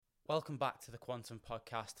Welcome back to the Quantum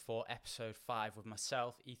Podcast for episode 5 with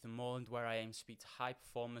myself, Ethan Morland, where I aim to speak to high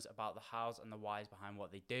performers about the hows and the whys behind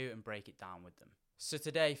what they do and break it down with them. So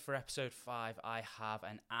today for episode 5, I have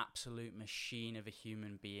an absolute machine of a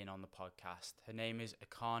human being on the podcast. Her name is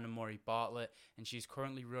ERCHANA Murray-Bartlett, and she's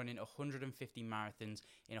currently running 150 marathons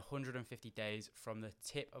in 150 days from the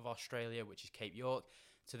tip of Australia, which is Cape York,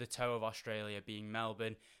 to the toe of Australia, being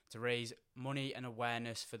Melbourne, to raise money and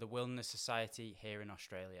awareness for the Wilderness Society here in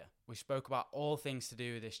Australia. We spoke about all things to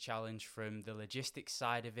do with this challenge, from the logistics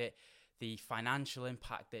side of it, the financial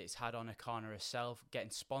impact that it's had on ERCHANA herself,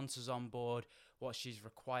 getting sponsors on board, what she's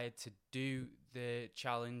required to do the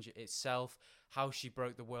challenge itself, how she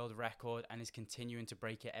broke the world record and is continuing to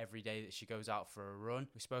break it every day that she goes out for a run.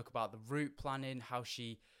 We spoke about the route planning, how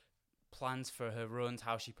she plans for her runs,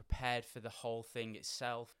 how she prepared for the whole thing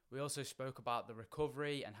itself. We also spoke about the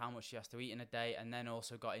recovery and how much she has to eat in a day, and then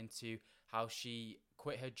also got into how she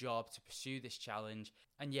quit her job to pursue this challenge.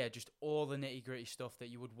 And yeah, just all the nitty-gritty stuff that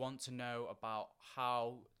you would want to know about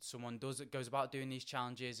how someone goes about doing these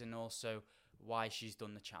challenges, and also why she's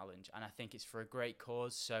done the challenge. And I think it's for a great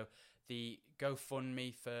cause. So the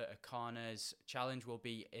GoFundMe for ERCHANA's challenge will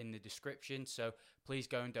be in the description, so please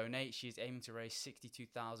go and donate. She is aiming to raise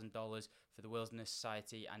 $62,000 for the Wilderness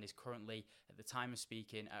Society and is currently, at the time of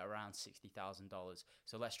speaking, at around $60,000.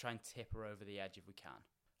 So let's try and tip her over the edge if we can.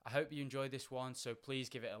 I hope you enjoyed this one, so please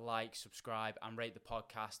give it a like, subscribe, and rate the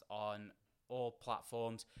podcast on all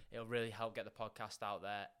platforms. It'll really help get the podcast out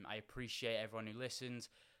there. I appreciate everyone who listens,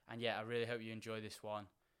 and yeah, I really hope you enjoy this one.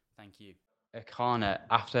 Thank you. ERCHANA,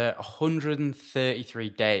 after 133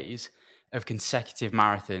 days of consecutive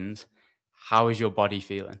marathons, how is your body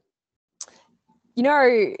feeling? You know,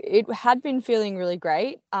 it had been feeling really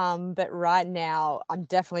great, but right now I'm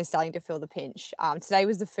definitely starting to feel the pinch. Today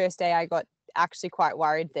was the first day I got actually quite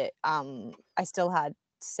worried that I still had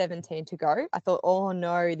 17 to go. I thought, oh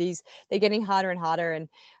no, they're getting harder and harder, and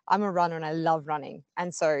I'm a runner and I love running.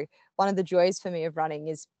 And so one of the joys for me of running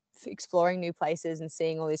is exploring new places and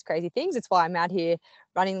seeing all these crazy things. It's why I'm out here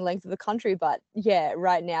running the length of the country. But yeah,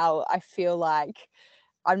 right now I feel like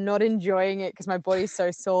I'm not enjoying it because my body's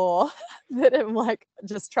so sore that I'm like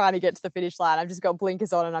just trying to get to the finish line. I've just got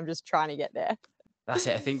blinkers on and I'm just trying to get there. That's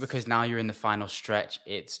it. I think because now you're in the final stretch,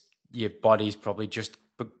 your body's probably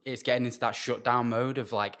it's getting into that shutdown mode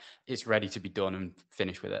of like, it's ready to be done and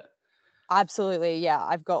finished with it. Absolutely. Yeah.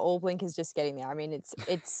 I've got all blinkers just getting there. I mean,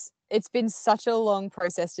 it's been such a long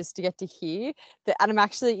process just to get to here and I'm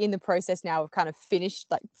actually in the process now of kind of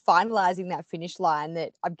finalizing that finish line,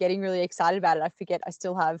 that I'm getting really excited about it. I forget I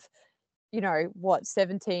still have,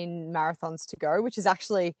 17 marathons to go, which is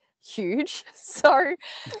actually huge. So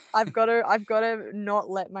I've got to not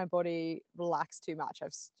let my body relax too much.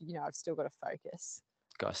 I've still got to focus.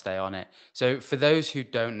 Got to stay on it. So for those who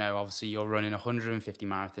don't know, obviously you're running 150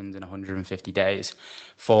 marathons in 150 days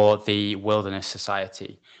for the Wilderness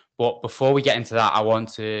Society. But before we get into that, I want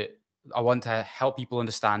to help people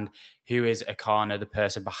understand who is ERCHANA, the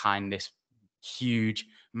person behind this huge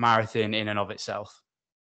marathon in and of itself.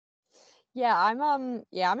 Yeah, I'm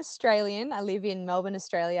Australian. I live in Melbourne,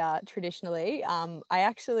 Australia, traditionally. I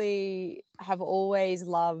actually have always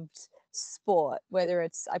loved sport, whether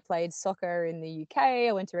I played soccer in the UK,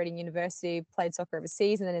 I went to Reading University, played soccer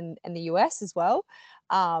overseas, and then in the US as well.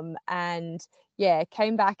 And yeah,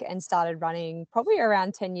 came back and started running probably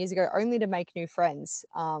around 10 years ago, only to make new friends.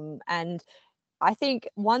 And I think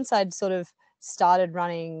once I'd sort of started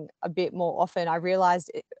running a bit more often, I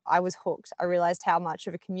realized I was hooked. I realized how much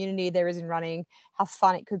of a community there is in running, how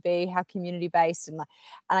fun it could be, how community based, and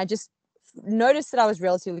I just noticed that I was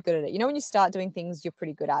relatively good at it. When you start doing things you're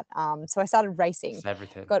pretty good at. So I started racing. It's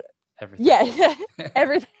everything. Everything. Yeah,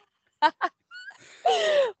 everything.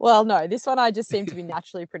 Well, no, this one I just seem to be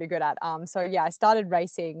naturally pretty good at. So yeah, I started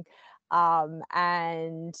racing,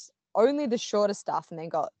 and only the shorter stuff, and then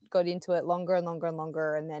got into it longer and longer and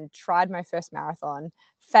longer, and then tried my first marathon,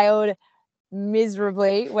 failed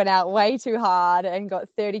miserably, went out way too hard and got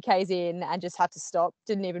 30 Ks in and just had to stop.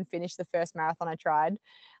 Didn't even finish the first marathon I tried.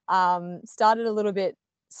 Started a little bit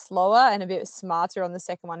slower and a bit smarter on the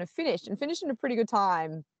second one, and finished in a pretty good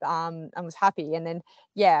time, and was happy. And then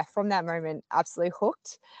yeah, from that moment, absolutely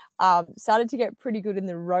hooked. Started to get pretty good in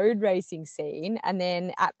the road racing scene, and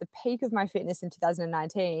then at the peak of my fitness in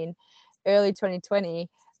 2019, early 2020,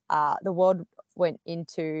 the world went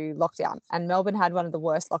into lockdown, and Melbourne had one of the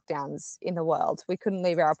worst lockdowns in the world. We couldn't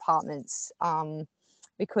leave our apartments.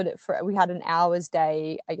 We had an hour's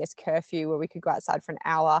day, I guess, curfew where we could go outside for an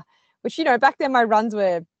hour, which, back then my runs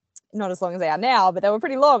were not as long as they are now, but they were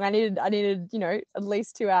pretty long. I needed, at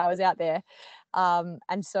least 2 hours out there.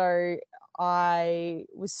 And so I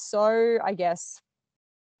was so, I guess,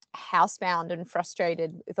 housebound and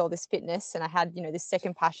frustrated with all this fitness, and I had, this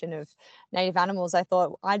second passion of native animals. I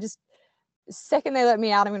thought, the second they let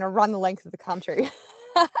me out, I'm going to run the length of the country.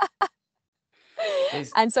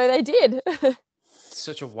 It's And so they did.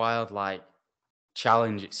 such a wild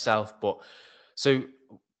challenge itself. But so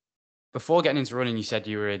before getting into running, you said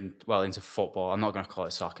you were into football. I'm not going to call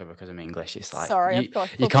it soccer because I'm English. It's like Sorry, of course,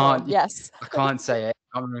 you football. can't. Yes. I can't say it.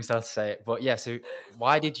 I can't remember myself to say it. But yeah. So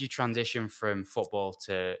why did you transition from football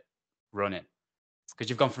to running? Because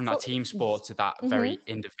you've gone from that team sport to that Mhm. very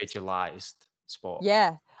individualized sport.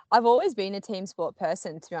 Yeah, I've always been a team sport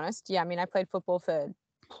person, to be honest. Yeah, I mean, I played football for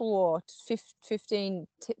 10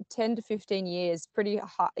 to 15 years, pretty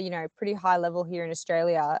high, pretty high level here in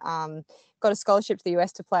Australia. Got a scholarship to the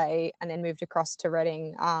US to play, and then moved across to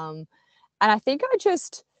Reading. And I think I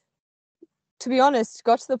just, to be honest,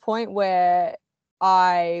 got to the point where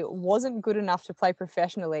I wasn't good enough to play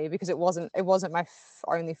professionally, because it wasn't my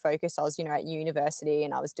only focus. I was, at university,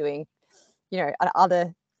 and I was doing,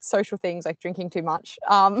 other social things like drinking too much.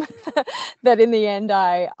 That in the end,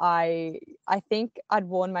 I think I'd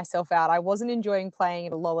worn myself out. I wasn't enjoying playing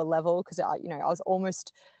at a lower level, because I was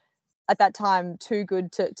almost at that time too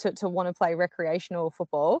good to want to play recreational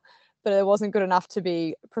football, but it wasn't good enough to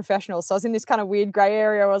be professional. So I was in this kind of weird gray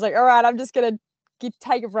area where I was like, all right, I'm just gonna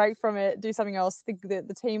take a break from it, do something else.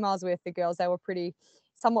 The team I was with, the girls, they were pretty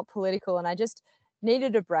somewhat political, and I just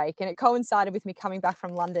needed a break. And it coincided with me coming back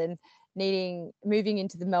from London, moving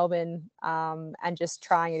into the Melbourne, and just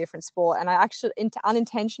trying a different sport. And I actually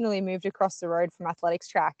unintentionally moved across the road from athletics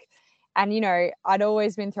track. And, I'd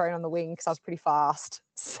always been thrown on the wing because I was pretty fast.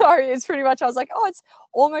 So it's pretty much, I was like, oh, it's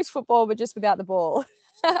almost football, but just without the ball.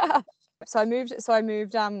 So I moved,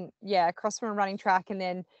 across from a running track, and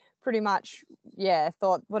then pretty much,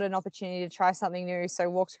 thought what an opportunity to try something new. So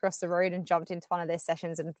walked across the road and jumped into one of their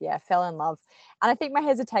sessions, and fell in love. And I think my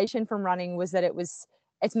hesitation from running was that I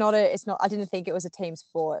didn't think it was a team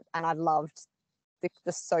sport, and I loved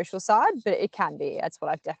the social side, but it can be. That's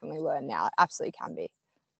what I've definitely learned now. It absolutely can be.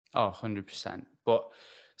 Oh, 100%. But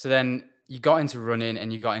so then you got into running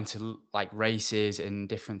and you got into races and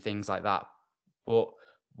different things like that. But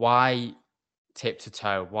why tip to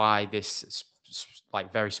toe? Why this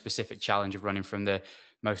very specific challenge of running from the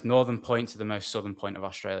most northern point to the most southern point of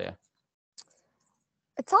Australia?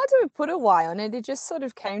 It's hard to put a why on it. It just sort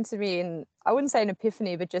of came to me, and I wouldn't say an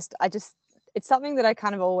epiphany, but it's something that I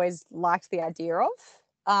kind of always liked the idea of.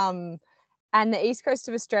 And the east coast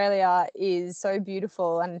of Australia is so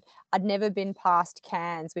beautiful, and I'd never been past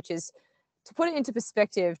Cairns, which is, to put it into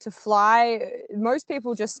perspective, to fly, most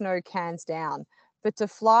people just know Cairns down, but to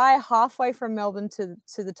fly halfway from Melbourne to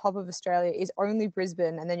the top of Australia is only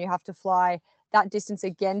Brisbane, and then you have to fly that distance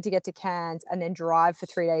again to get to Cairns, and then drive for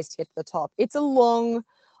 3 days to get to the top. It's a long,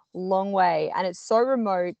 long way, and it's so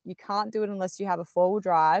remote. You can't do it unless you have a four-wheel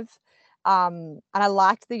drive. And I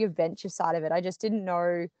liked the adventure side of it. I just didn't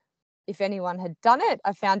know if anyone had done it.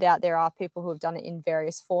 I found out there are people who have done it in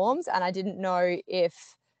various forms, and I didn't know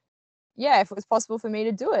if it was possible for me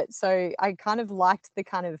to do it. So I kind of liked the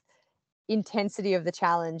kind of intensity of the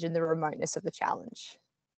challenge and the remoteness of the challenge.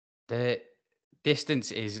 The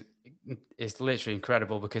distance is literally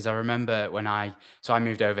incredible, because I remember when I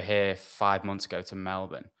moved over here 5 months ago to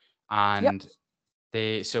Melbourne, Yep. and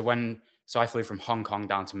I flew from Hong Kong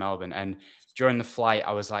down to Melbourne, and during the flight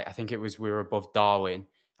I was like, I think it was, we were above Darwin.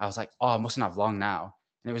 I was like, oh, I mustn't have long now.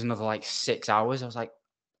 And it was another 6 hours. I was like,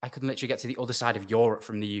 I could literally get to the other side of Europe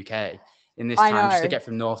from the UK in this I time, just to know. get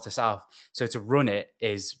from north to south. So to run it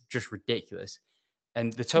is just ridiculous.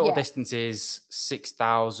 And the total Yeah. distance is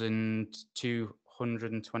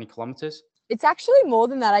 6,220 kilometers. It's actually more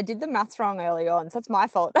than that. I did the maths wrong early on, so that's my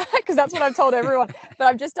fault, because that's what I've told everyone. But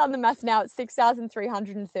I've just done the math now. It's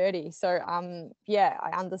 6,330. So I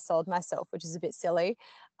undersold myself, which is a bit silly.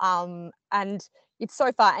 And it's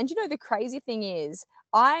so far. And the crazy thing is,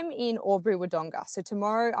 I'm in Albury Wodonga. So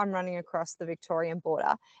tomorrow I'm running across the Victorian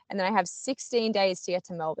border, and then I have 16 days to get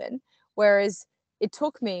to Melbourne. Whereas it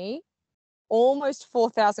took me almost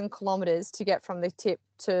 4,000 kilometers to get from the tip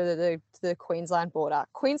to the Queensland border.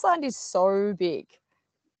 Queensland is so big,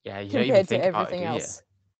 Yeah, you don't even compared to think about it, everything do you? else.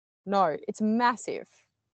 No, it's massive.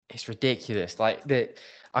 It's ridiculous. I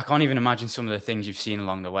can't even imagine some of the things you've seen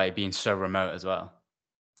along the way being so remote as well.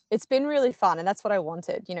 It's been really fun, and that's what I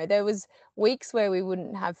wanted. There was weeks where we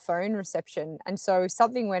wouldn't have phone reception, and so if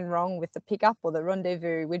something went wrong with the pickup or the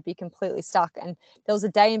rendezvous, we'd be completely stuck. And there was a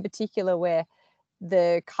day in particular where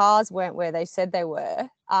the cars weren't where they said they were,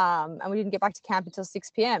 and we didn't get back to camp until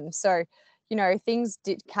 6 p.m. So, things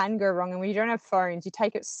can go wrong, and when you don't have phones, you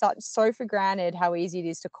take it so for granted how easy it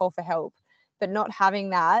is to call for help. but not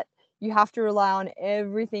having that, you have to rely on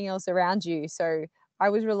everything else around you. So I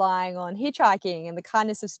was relying on hitchhiking and the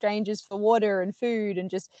kindness of strangers for water and food, and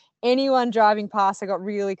just anyone driving past. I got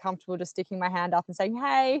really comfortable just sticking my hand up and saying,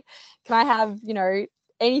 hey, can I have,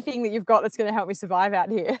 anything that you've got that's going to help me survive out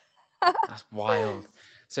here? That's wild.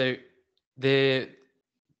 So the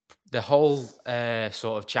whole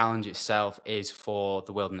sort of challenge itself is for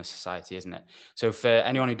the Wilderness Society, isn't it? So for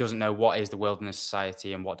anyone who doesn't know, what is the Wilderness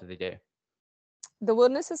Society and what do they do? The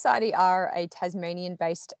Wilderness Society are a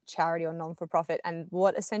Tasmanian-based charity or non-for-profit, and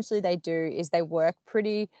what essentially they do is they work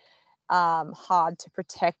pretty hard to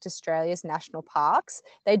protect Australia's national parks.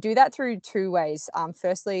 They do that through two ways.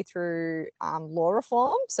 Firstly, through law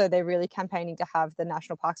reform. So they're really campaigning to have the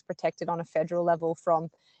national parks protected on a federal level from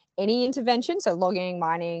any intervention, so logging,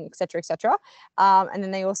 mining, et cetera. And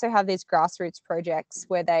then they also have these grassroots projects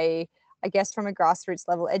where they, I guess from a grassroots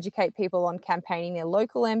level, educate people on campaigning their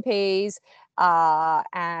local MPs,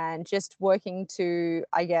 and just working to,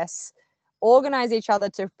 I guess, organize each other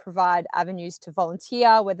to provide avenues to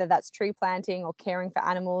volunteer, whether that's tree planting or caring for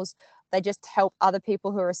animals. They just help other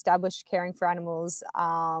people who are established caring for animals,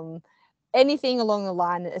 anything along the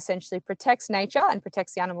line that essentially protects nature and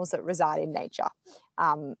protects the animals that reside in nature.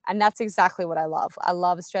 And that's exactly what I love. I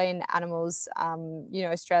love Australian animals.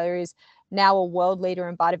 Australia is now a world leader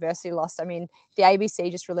in biodiversity loss. I mean, the ABC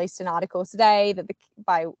just released an article today that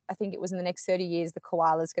I think it was in the next 30 years, the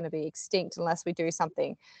koala is going to be extinct unless we do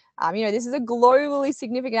something. This is a globally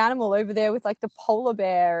significant animal over there with like the polar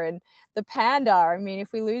bear and the panda. I mean,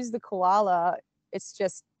 if we lose the koala, it's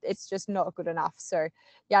just not good enough. So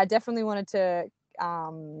yeah, I definitely wanted to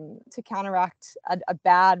counteract a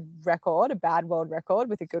bad world record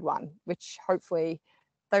with a good one, which hopefully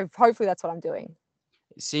that's what I'm doing.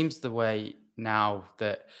 It seems the way now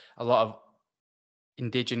that a lot of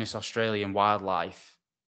Indigenous Australian wildlife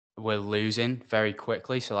we're losing very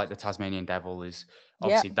quickly. So like the Tasmanian devil is Yeah.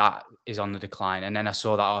 obviously that is on the decline. And then I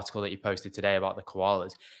saw that article that you posted today about the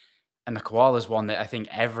koalas. And the koala's one that I think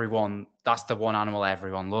that's the one animal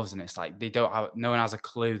everyone loves. And it's like no one has a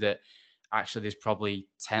clue that actually there's probably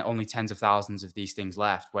only tens of thousands of these things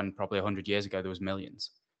left, when probably 100 years ago there was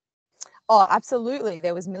millions. Oh, absolutely.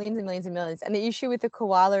 There was millions and millions and millions. And the issue with the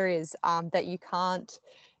koala is that you can't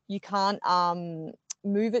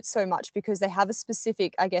move it so much because they have a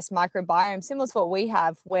specific, I guess, microbiome similar to what we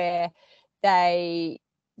have, where they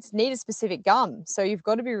need a specific gum. So you've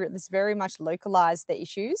got to be this very much localized the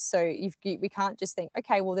issues. So we can't just think,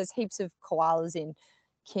 okay, well, there's heaps of koalas in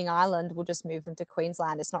King Island, we'll just move them to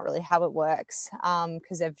Queensland. It's not really how it works,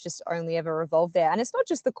 because they've just only ever evolved there. And it's not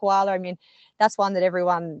just the koala. I mean, that's one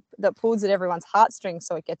that pulls at everyone's heartstrings,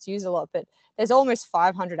 so it gets used a lot. But there's almost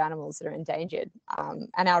 500 animals that are endangered,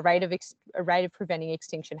 and our rate of preventing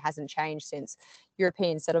extinction hasn't changed since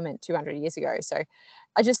European settlement 200 years ago. So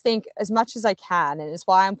I just think as much as I can, and it's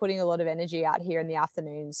why I'm putting a lot of energy out here in the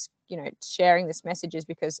afternoons, sharing this message, is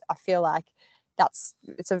because I feel like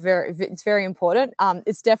it's very important.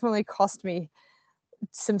 It's definitely cost me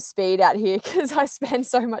some speed out here because I spend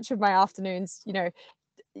so much of my afternoons,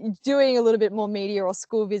 doing a little bit more media or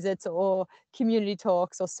school visits or community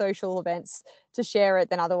talks or social events to share it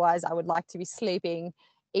than otherwise I would like to be sleeping,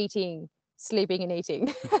 eating, sleeping and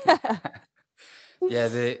eating.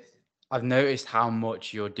 Yeah, I've noticed how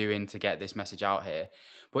much you're doing to get this message out here,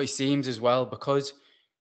 but it seems as well, because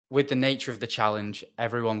with the nature of the challenge,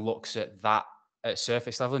 everyone looks at that at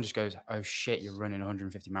surface level and just goes, oh shit, you're running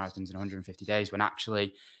 150 marathons in 150 days, when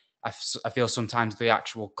actually I feel sometimes the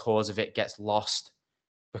actual cause of it gets lost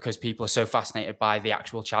because people are so fascinated by the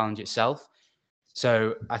actual challenge itself.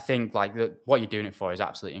 So I think like what you're doing it for is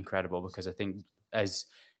absolutely incredible, because I think, as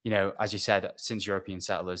as you said, since European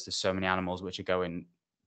settlers, there's so many animals which are going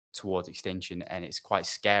towards extinction, and it's quite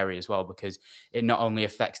scary as well, because it not only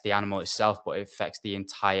affects the animal itself, but it affects the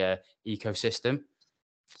entire ecosystem,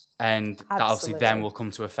 and that obviously then will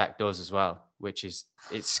come to affect us as well, which is,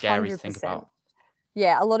 it's scary 100%. to think about.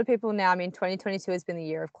 Yeah, a lot of people now, I mean, 2022 has been the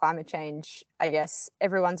year of climate change. I guess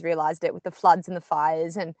everyone's realized it with the floods and the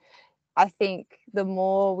fires. And I think the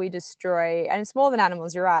more we destroy, and it's more than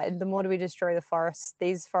animals, you're right, the more we destroy the forests,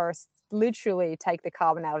 these forests literally take the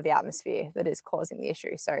carbon out of the atmosphere that is causing the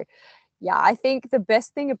issue. So yeah, I think the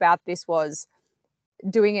best thing about this was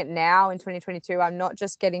doing it now in 2022. I'm not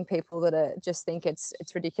just getting people that are just think it's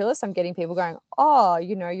ridiculous. I'm getting people going, oh,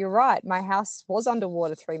 you're right, my house was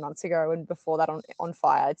underwater 3 months ago and before that on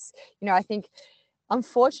fire. It's, I think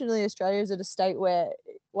unfortunately Australia is at a state where,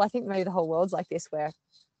 well, I think maybe the whole world's like this, where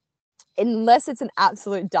unless it's an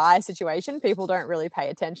absolute dire situation, people don't really pay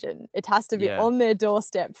attention. It has to be Yeah. on their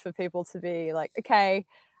doorstep for people to be like, okay,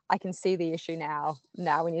 I can see the issue now.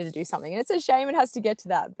 Now we need to do something. And it's a shame it has to get to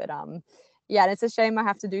that. But yeah, and it's a shame I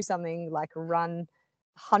have to do something like run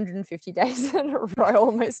 150 days in a row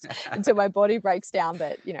almost until my body breaks down.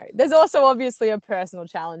 But, you know, there's also obviously a personal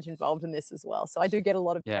challenge involved in this as well. So I do get a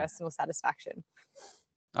lot of Yeah. personal satisfaction.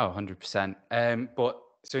 Oh, 100%. But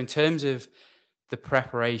so in terms of the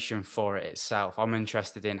preparation for it itself, I'm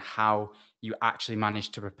interested in how you actually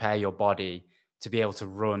managed to prepare your body to be able to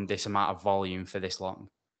run this amount of volume for this long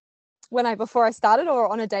Before I started,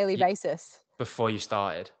 or on a daily basis? before you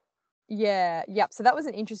started. Yeah, yep. So that was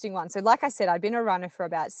an interesting one. So like I said, I'd been a runner for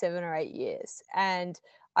about 7 or 8 years, and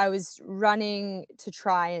I was running to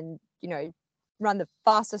try and, you know, run the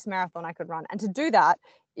fastest marathon I could run. And to do that,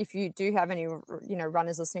 if you do have any, you know,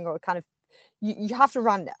 runners listening, or kind of, you have to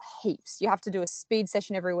run heaps. You have to do a speed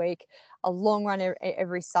session every week, a long run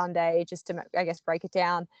every Sunday, just to, I guess, break it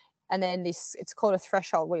down. And then it's called a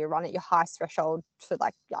threshold, where you run at your highest threshold for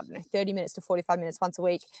like, I don't know, 30 minutes to 45 minutes once a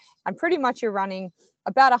week. And pretty much you're running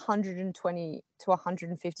about 120 to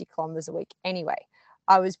 150 kilometers a week anyway.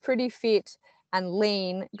 I was pretty fit and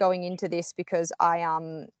lean going into this because I,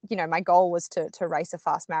 you know, my goal was to race a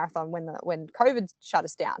fast marathon when COVID shut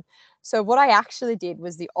us down. So what I actually did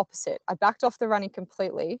was the opposite. I backed off the running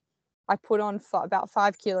completely. I put on about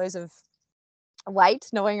 5 kilos of weight,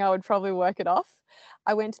 knowing I would probably work it off.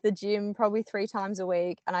 I went to the gym probably 3 times a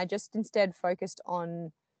week, and I just instead focused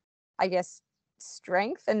on, I guess,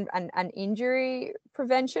 strength and injury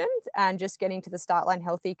prevention, and just getting to the start line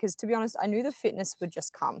healthy. Because to be honest, I knew the fitness would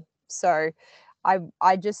just come. So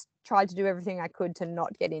I just tried to do everything I could to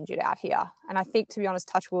not get injured out here. And I think, to be honest,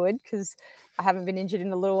 touch wood, because I haven't been injured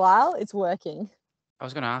in a little while, it's working. I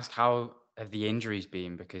was going to ask, how have the injuries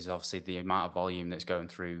been? Because obviously the amount of volume that's going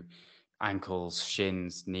through ankles,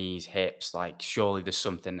 shins, knees, hips, like surely there's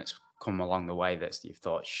something that's come along the way that you've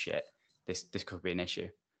thought, shit, this could be an issue.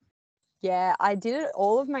 Yeah, I did it.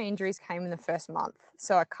 All of my injuries came in the first month.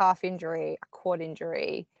 So a calf injury, a quad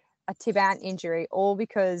injury, a tibia injury, all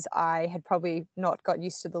because I had probably not got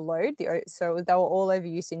used to the load. So they were all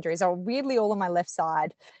overuse injuries. They were weirdly all on my left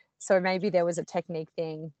side. So maybe there was a technique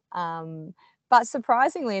thing. But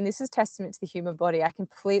surprisingly, and this is testament to the human body, I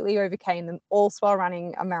completely overcame them all while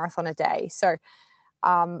running a marathon a day. So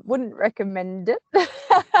wouldn't recommend it.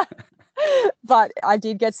 But I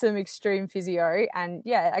did get some extreme physio, and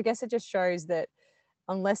yeah, I guess it just shows that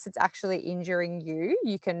unless it's actually injuring you,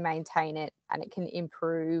 you can maintain it and it can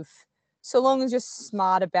improve, so long as you're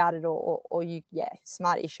smart about it, or you, yeah,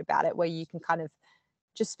 smart-ish about it, where you can kind of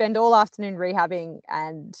just spend all afternoon rehabbing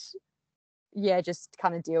and, yeah, just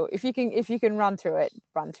kind of deal. If you can run through it,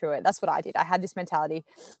 run through it. That's what I did. I had this mentality.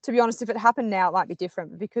 To be honest, if it happened now, it might be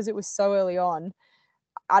different, but because it was so early on,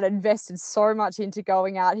 I'd invested so much into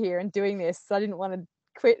going out here and doing this, so I didn't want to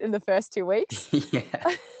quit in the first 2 weeks.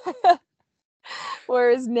 Yeah.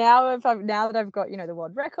 Whereas now, now that I've got, you know, the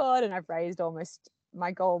world record and I've raised almost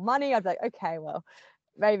my goal money, I'd be like, okay, well,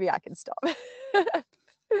 maybe I can stop.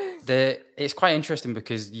 It's quite interesting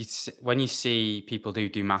because when you see people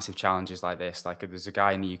do massive challenges like this, like there's a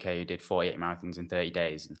guy in the UK who did 48 marathons in 30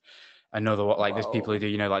 days, and another one, like there's people who do,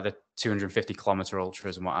 you know, like the 250-kilometer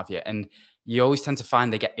ultras and what have you, and you always tend to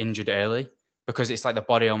find they get injured early because it's like the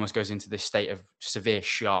body almost goes into this state of severe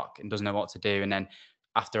shock and doesn't know what to do, and then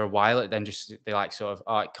after a while it then just, they like sort of,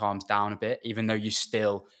 oh, it calms down a bit, even though you're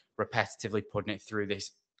still repetitively putting it through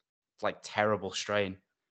this like terrible strain.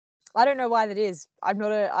 I don't know why that is. I'm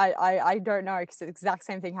not I don't know, because the exact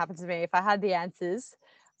same thing happened to me. If I had the answers,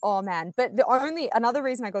 oh man. But another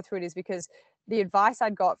reason I got through it is because the advice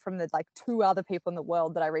I'd got from the like 2 other people in the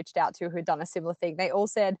world that I reached out to who'd done a similar thing, they all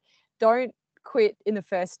said, don't quit in the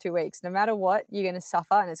first 2 weeks. No matter what, you're going to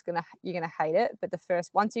suffer and you're going to hate it. But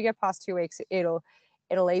once you get past 2 weeks, it'll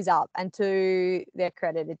ease up. And to their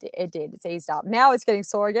credit, it did. It's eased up. Now it's getting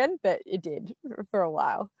sore again, but it did for a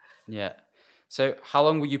while. Yeah. So how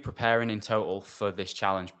long were you preparing in total for this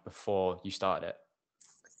challenge before you started it?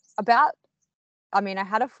 I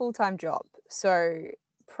had a full-time job, so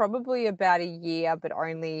probably about a year, but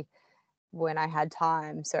only when I had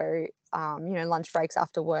time. So, you know, lunch breaks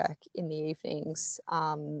after work in the evenings,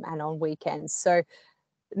 and on weekends. So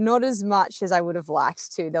not as much as I would have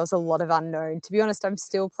liked to. There was a lot of unknown. To be honest, I'm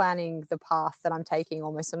still planning the path that I'm taking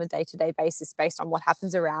almost on a day-to-day basis based on what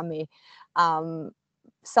happens around me.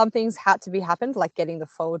 Some things had to be happened, like getting the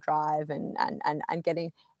four drive and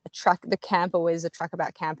getting a truck. The camper was a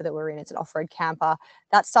Truckabout camper that we're in. It's an off-road camper.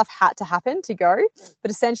 That stuff had to happen to go.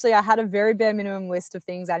 But essentially, I had a very bare minimum list of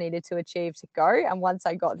things I needed to achieve to go. And once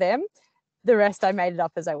I got them, the rest I made it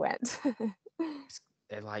up as I went.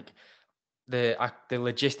 the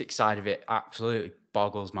logistic side of it absolutely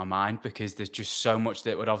boggles my mind because there's just so much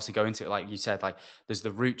that would obviously go into it. Like you said, like there's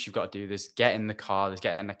the routes you've got to do, there's getting the car, there's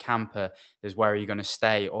getting the camper, there's where are you going to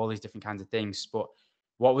stay, all these different kinds of things. But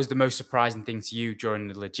what was the most surprising thing to you during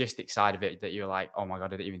the logistic side of it that you're like, oh my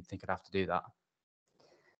God, I didn't even think I'd have to do that?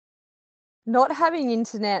 Not having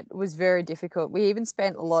internet was very difficult. We even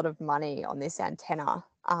spent a lot of money on this antenna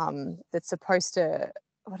that's supposed to,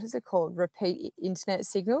 what is it called? Repeat internet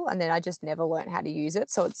signal. And then I just never learned how to use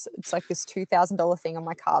it. So it's like this $2,000 thing on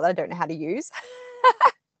my car that I don't know how to use.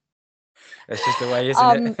 That's just the way,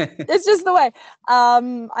 isn't it? It's just the way.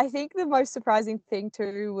 I think the most surprising thing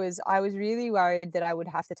too was I was really worried that I would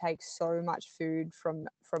have to take so much food from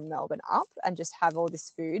Melbourne up and just have all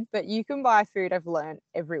this food. But you can buy food, I've learned,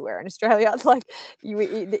 everywhere in Australia. Like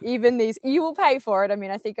even these, you will pay for it. I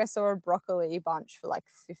mean, I think I saw a broccoli bunch for like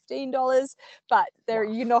 $15, but there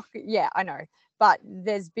Wow. you're not. Yeah, I know. But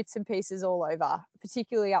there's bits and pieces all over,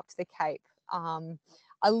 particularly up to the Cape.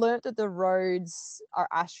 I learnt that the roads are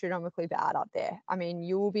astronomically bad up there. I mean,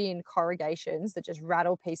 you will be in corrugations that just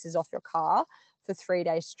rattle pieces off your car for 3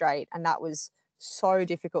 days straight. And that was so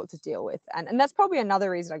difficult to deal with. And that's probably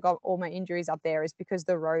another reason I got all my injuries up there is because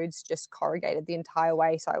the roads just corrugated the entire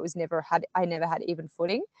way. So I never had even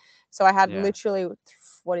footing. So I had Yeah. literally,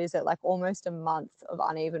 what is it, like almost a month of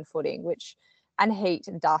uneven footing, and heat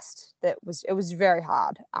and dust. It was very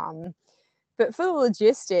hard. But for the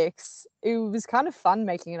logistics, it was kind of fun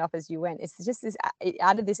making it up as you went. It's just it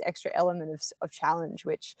added this extra element of challenge,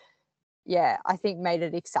 which, yeah, I think made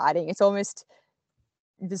it exciting. It's almost,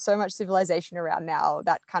 there's so much civilization around now.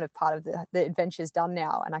 That kind of part of the adventure's done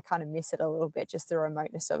now. And I kind of miss it a little bit, just the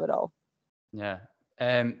remoteness of it all. Yeah.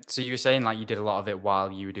 So you were saying like you did a lot of it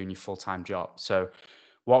while you were doing your full-time job. So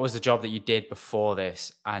what was the job that you did before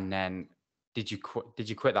this? And then did you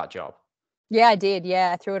quit that job? Yeah, I did.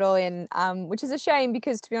 Yeah, I threw it all in, which is a shame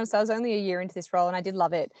because, to be honest, I was only a year into this role and I did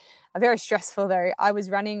love it. Very stressful though. I was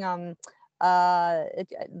running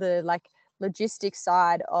the like logistics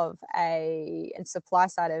side of and supply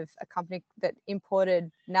side of a company that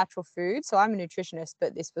imported natural food. So I'm a nutritionist,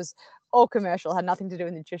 but this was all commercial, had nothing to do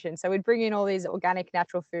with nutrition. So we'd bring in all these organic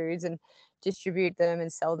natural foods and distribute them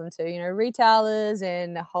and sell them to, retailers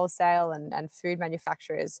and wholesale and food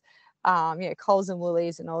manufacturers. Coles and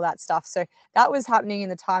Woolies and all that stuff. So that was happening in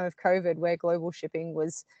the time of COVID where global shipping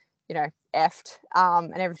was, effed,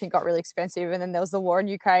 and everything got really expensive. And then there was the war in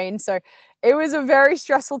Ukraine. So it was a very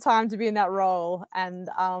stressful time to be in that role. And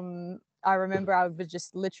I remember I would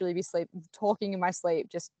just literally be talking in my sleep,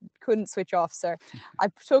 just couldn't switch off. So I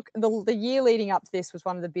took the year leading up to this was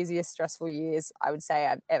one of the busiest, stressful years I would say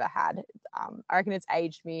I've ever had. I reckon it's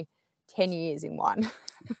aged me 10 years in one.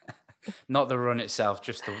 Not the run itself,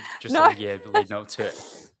 just the No, year leading up to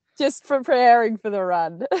it. just preparing for the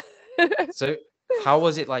run. So how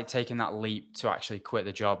was it like taking that leap to actually quit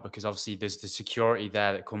the job? Because obviously there's the security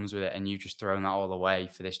there that comes with it, and you just thrown that all away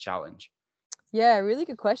for this challenge. Yeah, really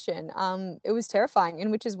good question. It was terrifying,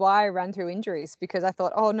 and which is why I ran through injuries because I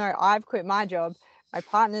thought, oh no, I've quit my job. My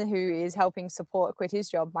partner, who is helping support, quit his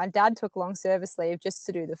job. My dad took long service leave just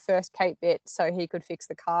to do the first Cape bit so he could fix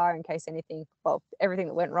the car in case everything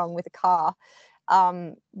that went wrong with the car.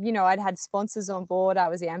 I'd had sponsors on board. I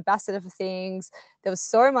was the ambassador for things. There was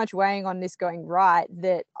so much weighing on this going right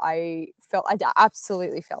that I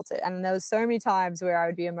absolutely felt it. And there was so many times where I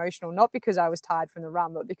would be emotional, not because I was tired from the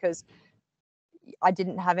run, but because I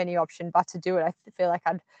didn't have any option but to do it. I feel like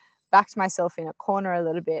I'd backed myself in a corner a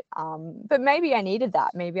little bit. But maybe I needed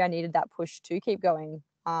that. Maybe I needed that push to keep going.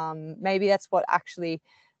 Maybe that's what actually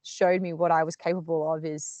showed me what I was capable of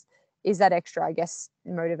is that extra, I guess,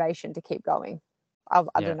 motivation to keep going. I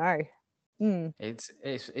Yeah. don't know. Mm.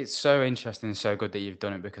 It's so interesting and so good that you've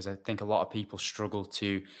done it because I think a lot of people struggle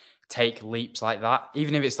to take leaps like that.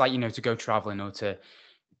 Even if it's like, to go traveling or to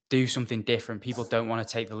do something different, people don't want to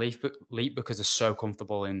take the leap because they're so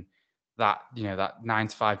comfortable in that, that 9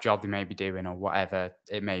 to 5 job they may be doing or whatever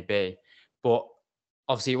it may be. But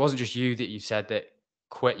obviously it wasn't just you that you said that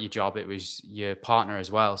quit your job, it was your partner as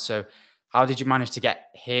well. So how did you manage to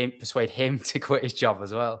persuade him to quit his job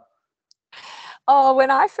as well? Oh,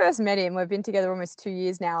 when I first met him, we've been together almost 2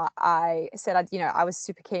 years now. I said, I was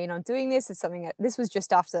super keen on doing this. It's something this was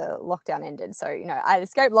just after lockdown ended. So, I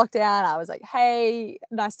escaped lockdown. I was like, hey,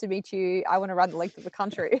 nice to meet you. I want to run the length of the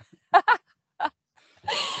country.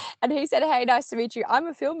 And he said, hey, nice to meet you. I'm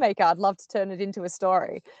a filmmaker. I'd love to turn it into a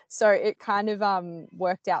story. So it kind of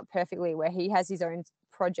worked out perfectly where he has his own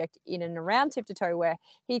project in and around Tip to Toe where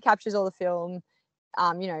he captures all the film,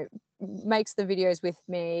 makes the videos with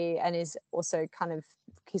me and is also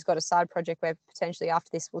he's got a side project where potentially after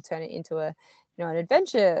this we'll turn it into a an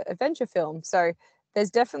adventure film. So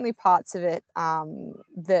there's definitely parts of it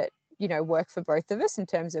that work for both of us in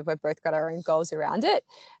terms of we've both got our own goals around it.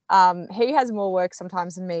 He has more work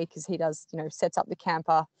sometimes than me because he does, sets up the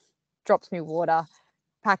camper, drops me water,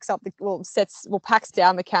 packs down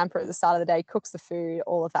the camper at the start of the day, cooks the food,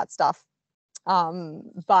 all of that stuff.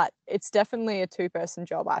 But it's definitely a two-person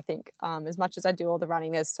job, I think. As much as I do all the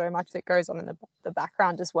running, there's so much that goes on in the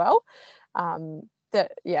background as well. It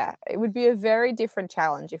would be a very different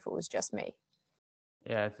challenge if it was just me.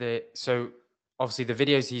 Yeah, so obviously the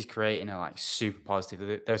videos he's creating are like super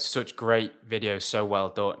positive. They're such great videos, so well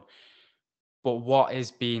done. But what is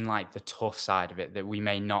being like the tough side of it that we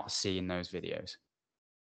may not see in those videos?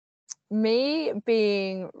 Me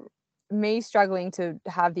struggling to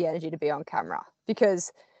have the energy to be on camera,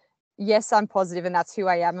 because yes, I'm positive and that's who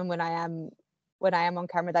I am, and when I am on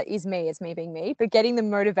camera, that is me, it's me being me, but getting the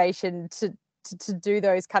motivation to do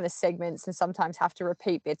those kind of segments and sometimes have to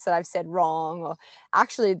repeat bits that I've said wrong, or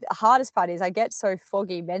actually the hardest part is I get so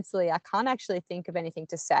foggy mentally I can't actually think of anything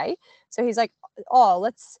to say. So he's like, oh,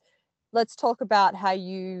 let's talk about how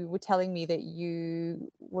you were telling me that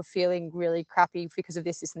you were feeling really crappy because of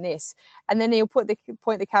this and this. And then he'll point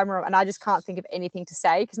the camera and I just can't think of anything to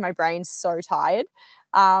say because my brain's so tired.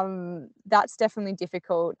 That's definitely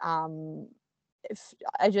difficult.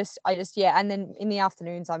 Yeah. And then in the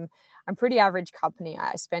afternoons, I'm pretty average company.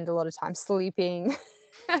 I spend a lot of time sleeping.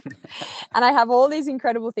 And I have all these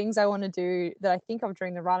incredible things I want to do that I think of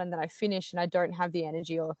during the run, and then I finish and I don't have the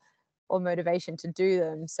energy or motivation to do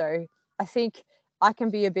them. So I think I can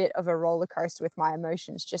be a bit of a roller coaster with my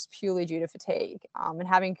emotions just purely due to fatigue, and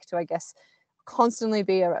having to, I guess, constantly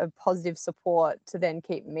be a positive support to then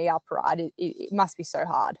keep me upright. It must be so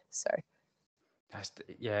hard. So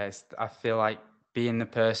I feel like being the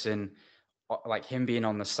person, like him being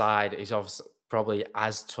on the side, is obviously probably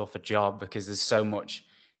as tough a job because there's so much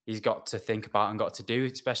he's got to think about and got to do,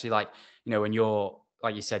 especially like, when you're,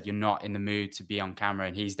 like you said, you're not in the mood to be on camera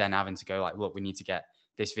and he's then having to go like, look, we need to get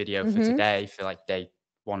this video for today for like day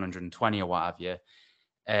 120 or what have you.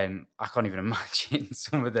 I can't even imagine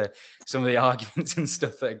some of the arguments and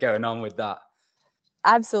stuff that are going on with that.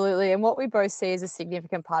 Absolutely. And what we both see as a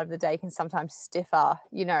significant part of the day can sometimes stiffer.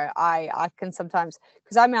 I can sometimes,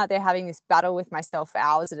 because I'm out there having this battle with myself for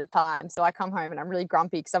hours at a time. So I come home and I'm really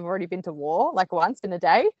grumpy because I've already been to war like once in a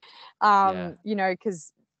day.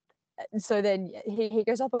 Because so then he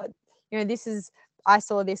goes, oh, but I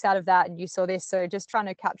saw this out of that and you saw this. So just trying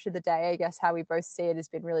to capture the day, I guess, how we both see it has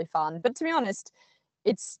been really fun. But to be honest,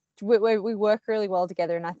 we work really well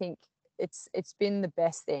together, and I think it's been the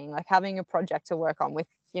best thing. Like having a project to work on with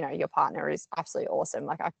your partner is absolutely awesome.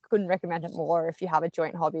 Like I couldn't recommend it more. If you have a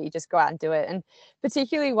joint hobby, just go out and do it, and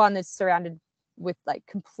particularly one that's surrounded with like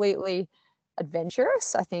completely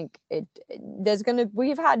adventurous. I think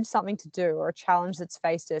we've had something to do or a challenge that's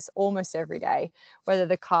faced us almost every day, whether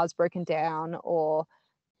the car's broken down or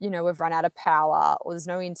we've run out of power or there's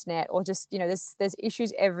no internet, or just there's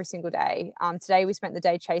issues every single day. Today we spent the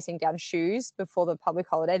day chasing down shoes before the public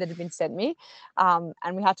holiday that had been sent me, and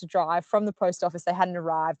we had to drive from the post office, they hadn't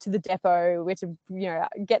arrived, to the depot. We had to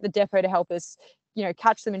get the depot to help us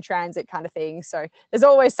catch them in transit, kind of thing. So there's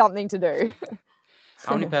always something to do.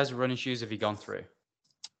 How many pairs of running shoes have you gone through?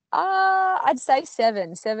 I'd say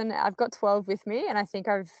seven. I've got 12 with me, and I think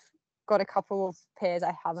I've got a couple of pairs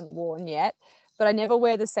I haven't worn yet, but I never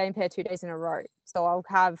wear the same pair 2 days in a row. So I'll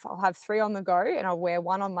have 3 on the go, and I'll wear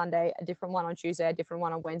one on Monday, a different one on Tuesday, a different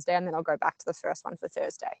one on Wednesday, and then I'll go back to the first one for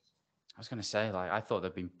Thursday. I was going to say, like, I thought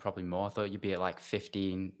there'd be probably more. I thought you'd be at like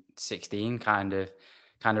 15, 16 kind of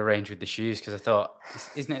range with the shoes, because I thought,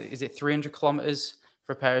 is it 300 kilometers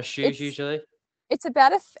for a pair of shoes usually? It's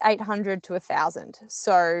about 800 to 1,000.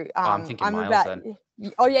 So I'm thinking miles then.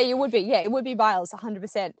 Oh yeah, you would be. Yeah, it would be miles,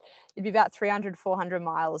 100%. It'd be about 300, 400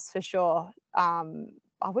 miles for sure. I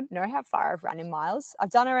wouldn't know how far I've run in miles. I've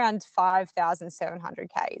done around 5,700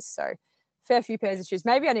 Ks. So fair few pairs of shoes.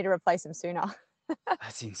 Maybe I need to replace them sooner.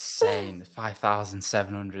 That's insane.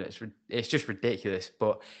 5,700. It's just ridiculous.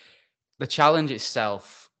 But the challenge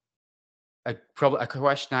itself, a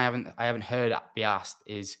question I haven't heard be asked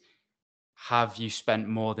is, have you spent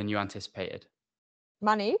more than you anticipated?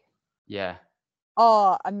 Money? Yeah.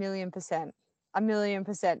 Oh, 1,000,000%.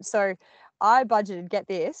 1,000,000%. So I budgeted, get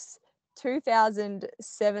this,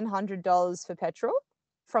 $2,700 for petrol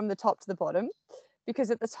from the top to the bottom, because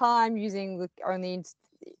at the time, using the only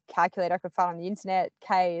calculator I could find on the internet,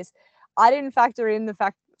 Ks, I didn't factor in the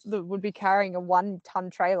that would be carrying a 1-ton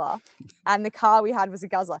trailer, and the car we had was a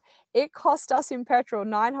guzzler. It cost us in petrol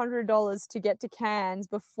 $900 to get to Cairns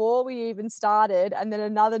before we even started, and then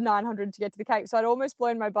another $900 to get to the Cape. So I'd almost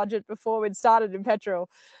blown my budget before we'd started in petrol.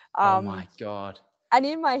 Oh my God. And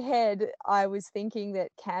in my head, I was thinking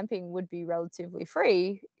that camping would be relatively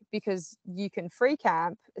free because you can free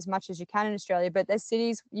camp as much as you can in Australia, but there's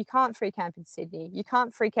cities you can't free camp in Sydney. You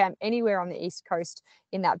can't free camp anywhere on the East Coast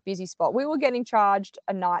in that busy spot. We were getting charged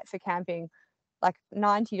a night for camping like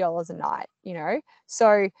 $90 a night, you know?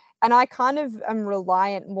 So, and I kind of am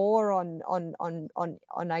reliant more on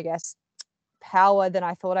I guess, power than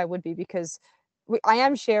I thought I would be, because I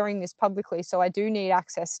am sharing this publicly. So I do need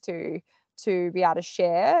access to be able to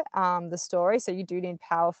share the story. So you do need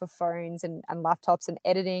power for phones and laptops and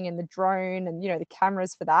editing and the drone and, you know, the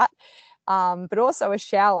cameras for that, but also a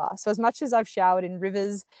shower. So as much as I've showered in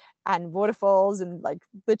rivers and waterfalls and like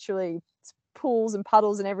literally pools and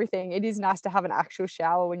puddles and everything, it is nice to have an actual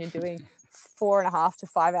shower when you're doing 4.5 to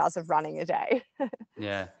 5 hours of running a day.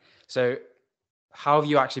 Yeah. So how have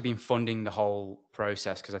you actually been funding the whole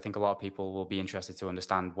process? Because I think a lot of people will be interested to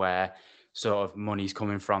understand where sort of money's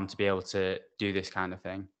coming from to be able to do this kind of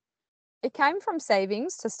thing. It came from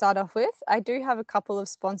savings to start off with. I do have a couple of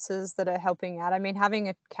sponsors that are helping out. I mean, having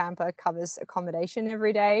a camper covers accommodation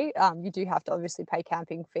every day. You do have to obviously pay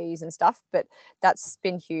camping fees and stuff, but that's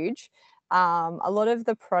been huge. A lot of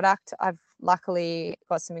the product I've luckily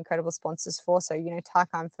got some incredible sponsors for. So, you know,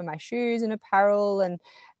 Tarkheim for my shoes and apparel, and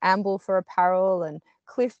Amble for apparel, and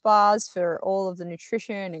Cliff Bars for all of the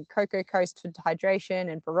nutrition, and Cocoa Coast for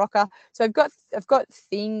hydration, and Barocca. So I've got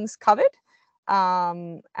things covered.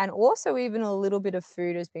 And also even a little bit of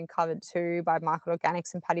food has been covered too by Market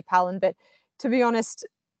Organics and Paddy Palin. But to be honest,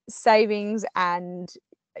 savings and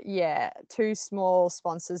two small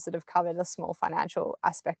sponsors that have covered a small financial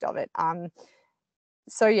aspect of it.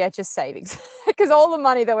 So yeah, just savings, because all the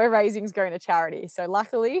money that we're raising is going to charity. So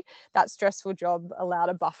luckily that stressful job allowed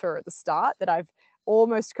a buffer at the start that I've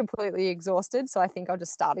almost completely exhausted. So I think I'll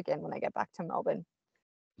just start again when I get back to Melbourne.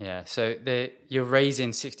 Yeah. So you're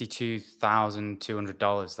raising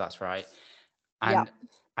 $62,200. That's right. And Yep.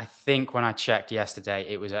 I think when I checked yesterday,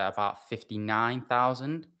 it was at about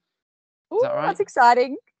 59,000. Is Ooh, that right? that's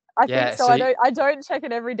exciting. I think Yeah. so. So I don't check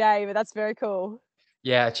it every day, but that's very cool.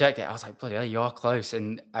 yeah, I checked it. I was like, bloody hell, you are close,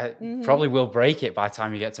 and I Mm-hmm. probably will break it by the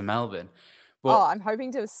time you get to Melbourne. Oh, But I'm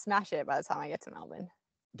hoping to smash it by the time I get to Melbourne.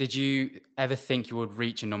 did you ever think you would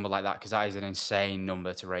reach a number like that? Because that is an insane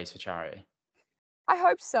number to raise for charity. I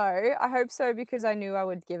hope so. I hope so, because I knew I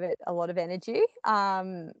would give it a lot of energy.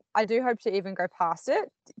 I do hope to even go past it.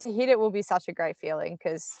 To hit it will be such a great feeling,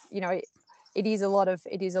 because, you know, it is a lot of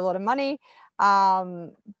money.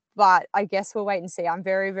 But I guess we'll wait and see. I'm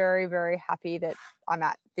very, very, very happy that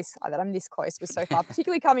I'm this close with so far,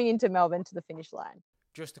 particularly coming into Melbourne to the finish line.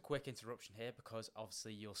 Just a quick interruption here, because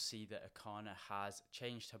obviously you'll see that ERCHANA has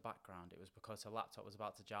changed her background. It was because her laptop was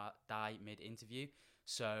about to die mid-interview.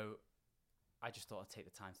 So I just thought I'd take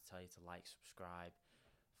the time to tell you to like, subscribe,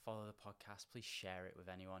 follow the podcast. Please share it with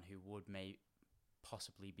anyone who may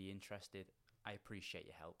possibly be interested. I appreciate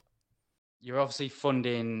your help. You're obviously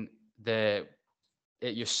funding it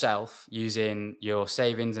yourself using your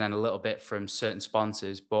savings and then a little bit from certain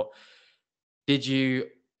sponsors. But did you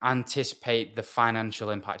anticipate the financial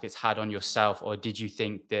impact it's had on yourself, or did you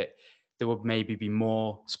think that there would maybe be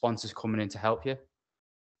more sponsors coming in to help you?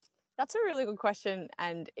 That's a really good question,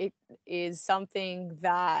 and it is something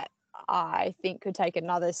that I think could take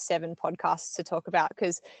another 7 podcasts to talk about,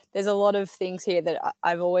 because there's a lot of things here that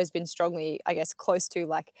I've always been strongly, I guess, close to,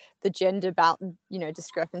 like the gender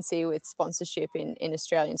discrepancy with sponsorship in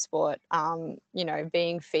Australian sport.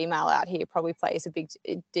 Being female out here probably plays a big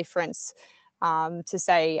difference. To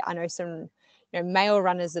say, I know some male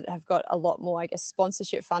runners that have got a lot more, I guess,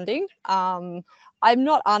 sponsorship funding. I'm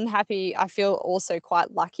not unhappy. I feel also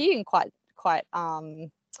quite lucky and quite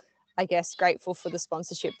I guess grateful for the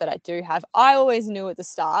sponsorship that I do have. I always knew at the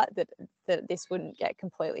start that this wouldn't get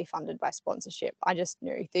completely funded by sponsorship. I just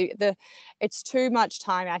knew it's too much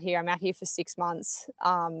time out here. I'm out here for 6 months.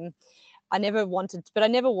 I never wanted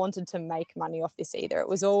to make money off this either. It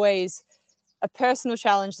was always a personal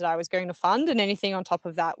challenge that I was going to fund, and anything on top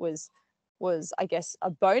of that was I guess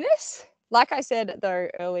a bonus. Like I said though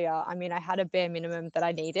earlier, I mean, I had a bare minimum that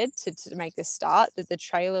I needed to make this start. That the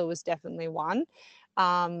trailer was definitely one.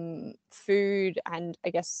 Food and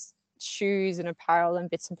I guess shoes and apparel and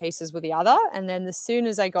bits and pieces were the other. And then as soon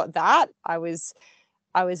as I got that, I was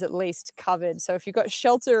at least covered. So if you got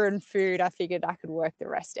shelter and food, I figured I could work the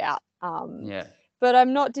rest out. But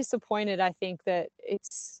I'm not disappointed. I think that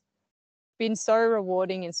it's been so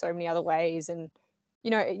rewarding in so many other ways, and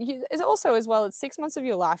it's also as well, it's 6 months of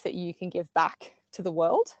your life that you can give back to the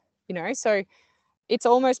world, so it's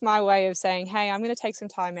almost my way of saying, hey, I'm going to take some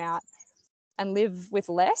time out and live with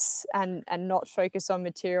less and not focus on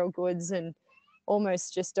material goods, and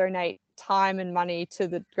almost just donate time and money to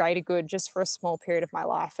the greater good just for a small period of my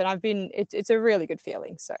life. And it's a really good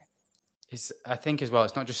feeling. So I think as well,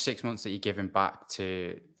 it's not just 6 months that you're giving back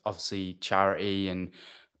to obviously charity and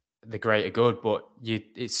the greater good, but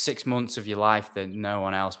it's 6 months of your life that no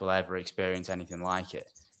one else will ever experience anything like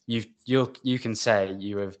it. You can say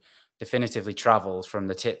you have definitively traveled from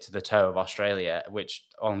the tip to the toe of Australia, which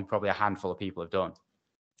only probably a handful of people have done.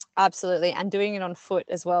 absolutely. And doing it on foot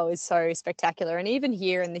as well is so spectacular. And even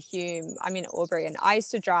here in the Hume, I'm in Albury, and I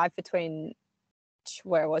used to drive between,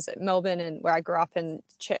 where was it, Melbourne, and where I grew up, and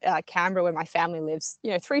Canberra, where my family lives,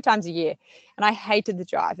 3 times a year. And I hated the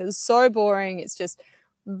drive. It was so boring. It's just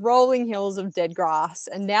rolling hills of dead grass.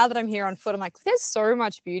 And now that I'm here on foot, I'm like, there's so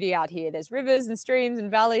much beauty out here. There's rivers and streams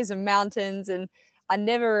and valleys and mountains, and I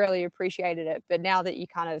never really appreciated it. But now that you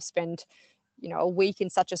kind of spend a week in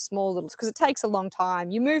such a small little, because it takes a long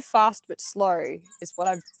time, you move fast but slow, is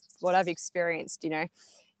what I've experienced.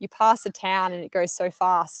 You pass a town and it goes so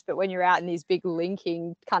fast, but when you're out in these big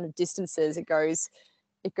linking kind of distances, it goes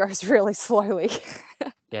really slowly.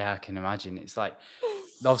 Yeah, I can imagine. It's like,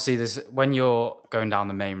 obviously when you're going down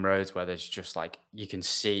the main roads where there's just like, you can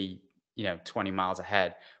see 20 miles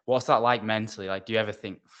ahead, what's that like mentally? Like, do you ever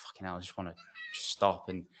think, fucking hell, I just want to stop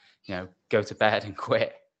and go to bed and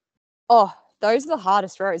quit? Oh, those are the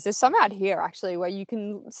hardest roads. There's some out here actually where you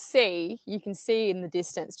can see in the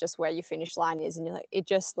distance just where your finish line is, and you're like, it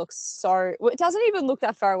just looks so, well, it doesn't even look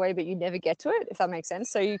that far away, but you never get to it, if that makes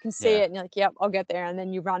sense. So you can see it and you're like, yep, I'll get there. And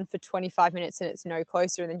then you run for 25 minutes and it's no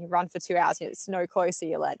closer, and then you run for 2 hours and it's no closer.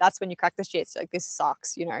 You're like, that's when you crack the shit. It's like, this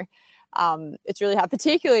sucks. It's really hard,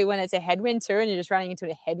 particularly when it's a headwind too, and you're just running into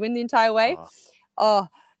a headwind the entire way. Oh,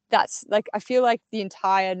 that's like, I feel like the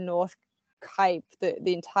entire North Cape,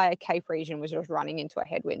 the entire Cape region was just running into a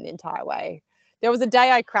headwind the entire way. There was a day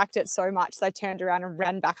I cracked it so much that I turned around and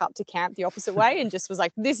ran back up to camp the opposite way and just was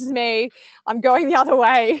like, this is me, I'm going the other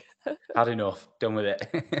way. Had enough, done with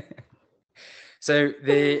it. So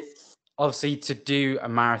obviously to do a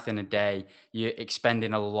marathon a day, you're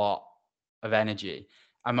expending a lot of energy.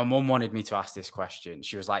 And my mum wanted me to ask this question.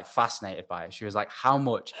 She was like fascinated by it. She was like, how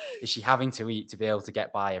much is she having to eat to be able to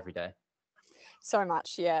get by every day? So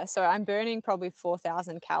much, yeah. So I'm burning probably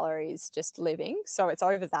 4,000 calories just living. So it's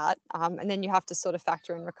over that. And then you have to sort of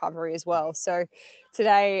factor in recovery as well. So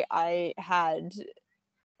today I had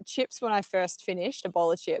chips when I first finished, a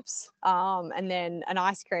bowl of chips, and then an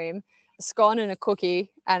ice cream, a scone and a cookie,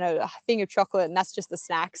 and a thing of chocolate, and that's just the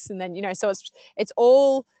snacks. And then, so it's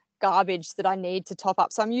all garbage that I need to top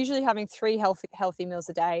up. So I'm usually having 3 healthy meals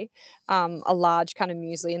a day, a large kind of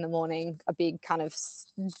muesli in the morning, a big kind of,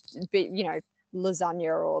 lasagna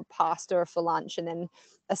or pasta for lunch, and then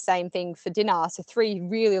the same thing for dinner. So 3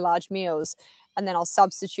 really large meals, and then I'll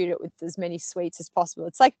substitute it with as many sweets as possible.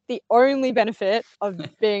 It's like the only benefit of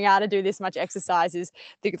being able to do this much exercise is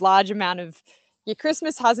the large amount of, your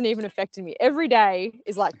Christmas hasn't even affected me. Every day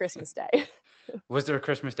is like Christmas Day. Was there a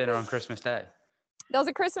Christmas dinner on Christmas Day? There was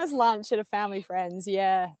a Christmas lunch at a family friend's,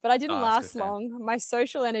 yeah. But I didn't last long. My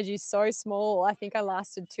social energy is so small. I think I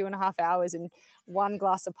lasted 2.5 hours and 1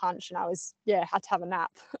 glass of punch, and I was, had to have a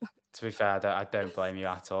nap. To be fair, I don't blame you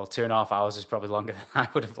at all. 2.5 hours is probably longer than I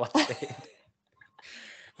would have lasted.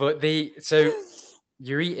 But so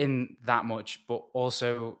you're eating that much, but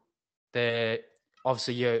also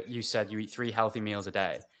obviously you said you eat 3 healthy meals a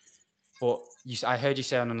day. But I heard you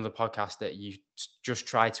say on another podcast that you just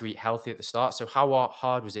tried to eat healthy at the start. So how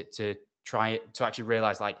hard was it to try it, to actually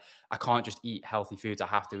realize, like, I can't just eat healthy foods, I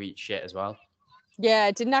have to eat shit as well? Yeah,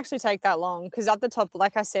 it didn't actually take that long, because at the top,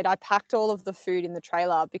 like I said, I packed all of the food in the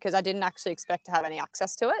trailer because I didn't actually expect to have any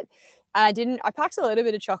access to it. And I packed a little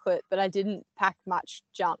bit of chocolate, but I didn't pack much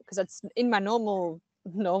junk, because it's in my normal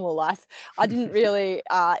life, I didn't really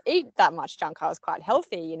eat that much junk. I was quite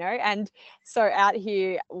healthy, and so out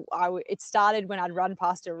here, it started when I'd run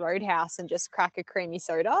past a roadhouse and just crack a creamy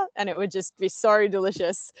soda, and it would just be so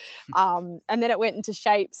delicious. And then it went into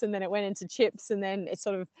shapes, and then it went into chips, and then it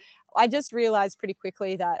sort of, I just realized pretty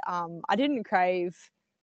quickly that I didn't crave,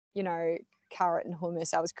 carrot and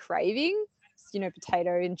hummus. I was craving,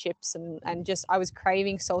 potato and chips, and just, I was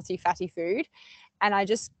craving salty, fatty food. And I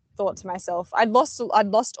just thought to myself, I'd lost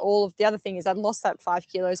all of, the other thing is I'd lost that 5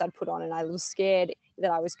 kilos I'd put on, and I was scared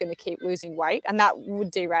that I was going to keep losing weight, and that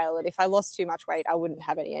would derail it. If I lost too much weight, I wouldn't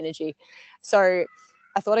have any energy. So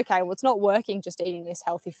I thought, okay, well, it's not working just eating this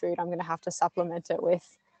healthy food. I'm going to have to supplement it with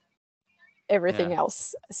everything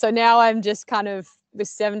else. So now I'm just kind of with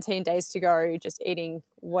 17 days to go, just eating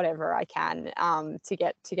whatever I can to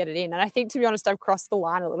get it in. And I think, to be honest, I've crossed the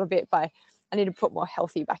line a little bit by I need to put more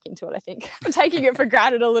healthy back into it. I think I'm taking it for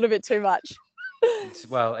granted a little bit too much.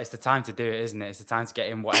 Well, it's the time to do it, isn't it? It's the time to get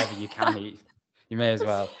in whatever you can eat. You may as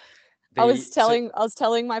well. I was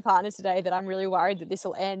telling my partner today that I'm really worried that this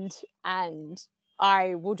will end and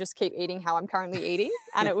I will just keep eating how I'm currently eating,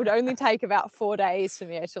 and it would only take about 4 days for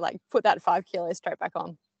me to like put that 5 kilos straight back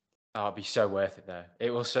on. Oh, it'll be so worth it though.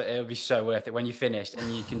 It'll be so worth it when you're finished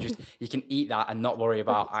and you can eat that and not worry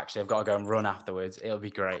about actually I've got to go and run afterwards. It'll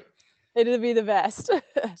be great. It'll be the best.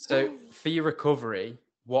 So for your recovery,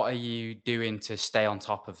 what are you doing to stay on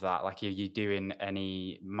top of that? Like, are you doing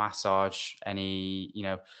any massage, any,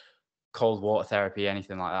 cold water therapy,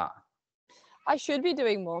 anything like that? I should be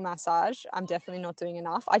doing more massage. I'm definitely not doing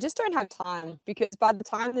enough. I just don't have time, because by the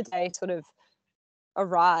time the day sort of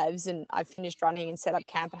arrives and I've finished running and set up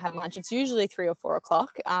camp and had lunch, it's usually 3 or 4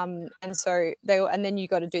 o'clock. And then you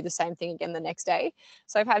got to do the same thing again the next day.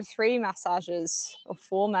 So I've had 3 massages or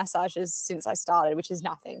 4 massages since I started, which is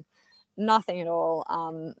nothing at all.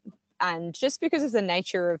 And just because of the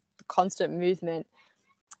nature of the constant movement,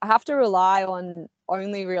 I have to rely on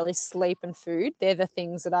only really sleep and food. They're the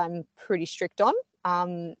things that I'm pretty strict on.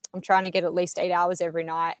 I'm trying to get at least 8 hours every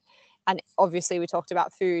night. And obviously we talked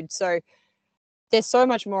about food. So there's so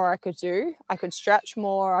much more I could do. I could stretch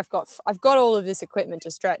more. I've got all of this equipment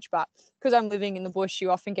to stretch, but because I'm living in the bush, you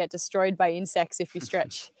often get destroyed by insects if you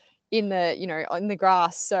stretch in the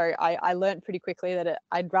grass. So I learned pretty quickly that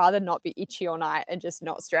I'd rather not be itchy all night and just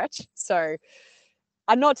not stretch. So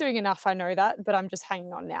I'm not doing enough, I know that, but I'm just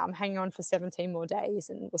hanging on now. I'm hanging on for 17 more days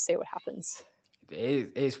and we'll see what happens.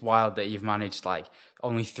 It's wild that you've managed like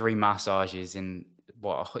only 3 massages in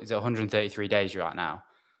what is it, 133 days you're at now?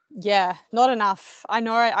 Yeah, not enough. I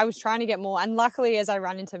know I was trying to get more. And luckily, as I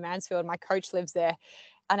run into Mansfield, my coach lives there.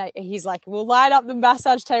 And he's like, we'll light up the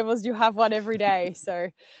massage tables. You have one every day. So,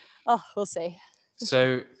 we'll see.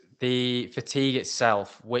 So the fatigue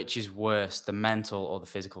itself, which is worse, the mental or the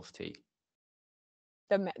physical fatigue?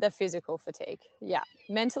 The physical fatigue. Yeah.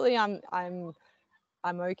 Mentally, I'm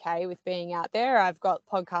okay with being out there. I've got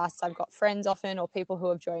podcasts, I've got friends often, or people who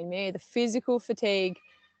have joined me. The physical fatigue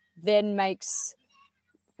then makes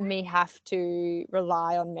me have to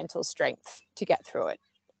rely on mental strength to get through it.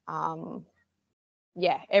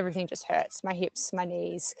 Everything just hurts. My hips, my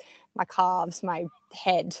knees, my calves, my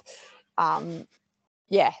head.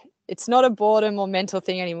 It's not a boredom or mental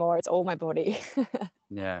thing anymore. It's all my body.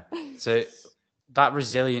 Yeah. So that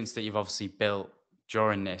resilience that you've obviously built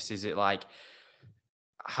during this, is it like,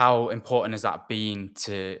 how important has that been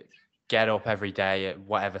to get up every day at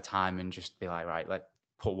whatever time and just be like, right, like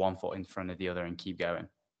put one foot in front of the other and keep going?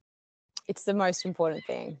 It's the most important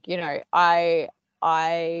thing.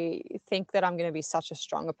 I think that I'm going to be such a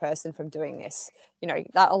stronger person from doing this.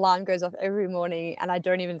 That alarm goes off every morning and I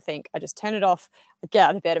don't even think. I just turn it off, I get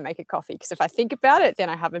out of bed and make a coffee, because if I think about it, then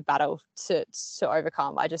I have a battle to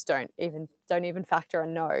overcome. I just don't even factor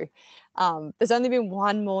and know. There's only been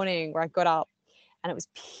one morning where I got up and it was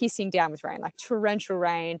pissing down with rain, like torrential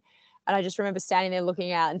rain. And I just remember standing there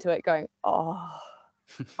looking out into it going,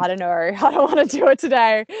 I don't know, I don't want to do it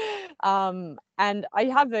today. And I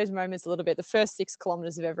have those moments a little bit. The first 6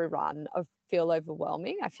 kilometers of every run, I feel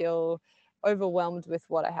overwhelming. I feel overwhelmed with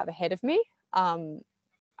what I have ahead of me.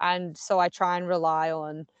 And so I try and rely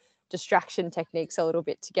on distraction techniques a little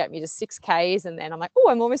bit to get me to 6Ks. And then I'm like,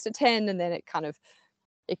 I'm almost at 10. And then it kind of,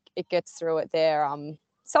 it gets through it there.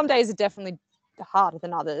 Some days are definitely harder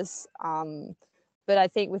than others. But I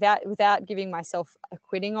think without giving myself a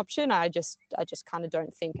quitting option, I just kind of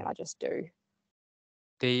don't think, and I just do.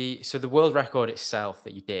 So the world record itself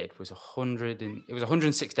that you did was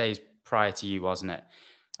 106 days prior to you, wasn't it?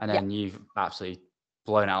 And then you've absolutely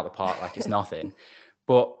blown out of the park like it's nothing.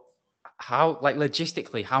 But how, like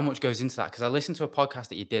logistically, how much goes into that? Because I listened to a podcast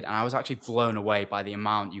that you did and I was actually blown away by the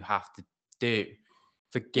amount you have to do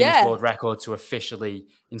for Guinness World Record to officially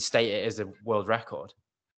instate it as a world record.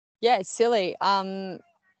 Yeah, it's silly.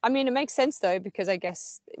 I mean, it makes sense though, because I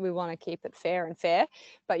guess we want to keep it fair,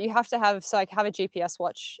 but you have to have a GPS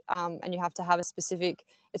watch, and you have to have a specific,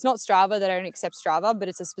 it's not Strava, they don't accept Strava, but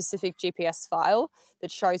it's a specific GPS file that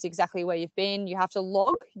shows exactly where you've been. You have to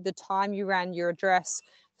log the time you ran, your address,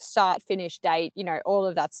 start, finish, date, all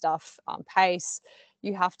of that stuff, pace.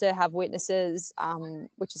 You have to have witnesses,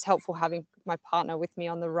 which is helpful having my partner with me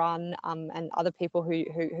on the run, and other people who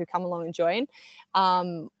come along and join.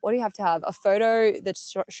 What do you have to have? A photo that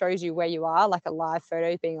shows you where you are, like a live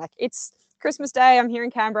photo being like, it's Christmas Day, I'm here in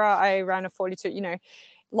Canberra, I ran a 42,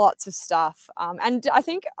 lots of stuff. And I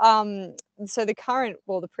think, so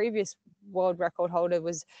the previous world record holder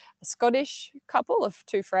was a Scottish couple of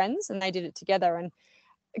two friends, and they did it together. And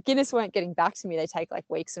Guinness weren't getting back to me. They take like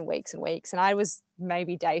weeks and weeks and weeks. And I was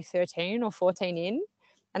maybe day 13 or 14 in,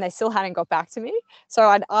 and they still hadn't got back to me. So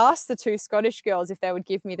I'd asked the two Scottish girls if they would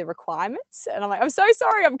give me the requirements. And I'm like, I'm so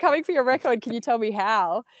sorry, I'm coming for your record. Can you tell me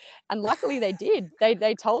how? And luckily they did.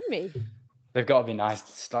 They told me. They've got to be nice.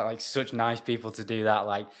 It's like such nice people to do that.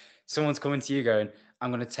 Like someone's coming to you going,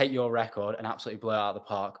 I'm going to take your record and absolutely blow it out of the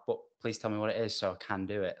park, but please tell me what it is so I can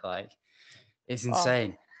do it. Like, it's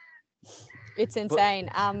insane. It's insane.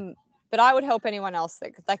 But I would help anyone else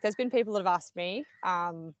that, like, there's been people that have asked me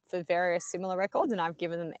for various similar records, and I've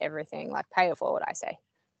given them everything, like pay it forward, I say.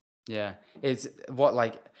 Yeah, it's what,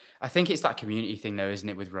 like, I think it's that community thing though, isn't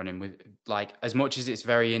it, with running? With like, as much as it's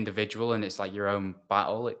very individual and it's like your own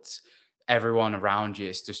battle, it's everyone around you.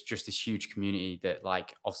 It's just this huge community that,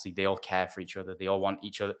 like, obviously they all care for each other. They all want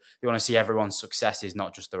each other. They want to see everyone's successes,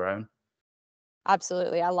 not just their own.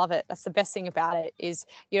 Absolutely. I love it. That's the best thing about it is,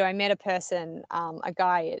 I met a person, a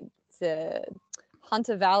guy at the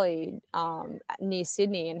Hunter Valley near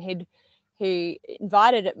Sydney, and he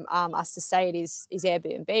invited us to stay at his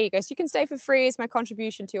Airbnb. He goes, you can stay for free as my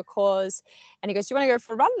contribution to your cause. And he goes, do you want to go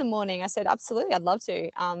for a run in the morning? I said, absolutely, I'd love to.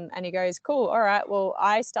 And he goes, cool. All right. Well,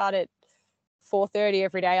 I start at 4:30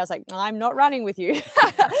 every day. I was like, I'm not running with you.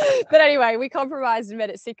 But anyway, we compromised and met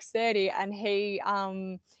at 6:30, and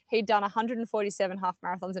he'd done 147 half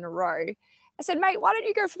marathons in a row. I said, mate, why don't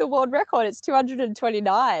you go for the world record? It's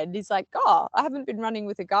 229. He's like, oh, I haven't been running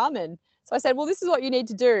with a Garmin. So I said, well, this is what you need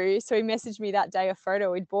to do. So he messaged me that day a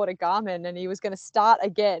photo. He'd bought a Garmin and he was going to start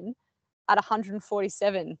again at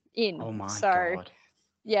 147 in. Oh my so, God.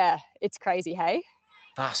 Yeah, it's crazy, hey?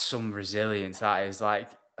 That's some resilience. That is,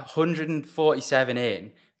 like, 147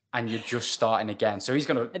 in and you're just starting again. So he's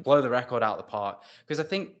going to blow the record out of the park. Because I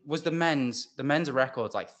think the men's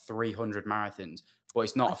record's like 300 marathons, but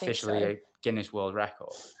it's not officially a Guinness World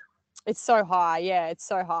Record. It's so high. Yeah, it's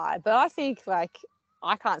so high. But I think, like,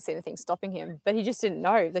 I can't see anything stopping him, but he just didn't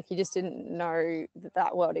know. Like, he just didn't know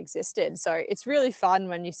that world existed. So it's really fun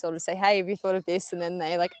when you sort of say, hey, have you thought of this? And then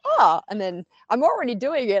they're like, and then I'm already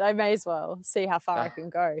doing it. I may as well see how far I can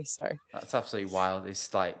go. So that's absolutely wild.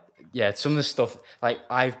 It's like, yeah, some of the stuff, like,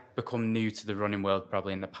 I've become new to the running world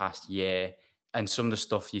probably in the past year. And some of the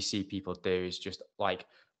stuff you see people do is just like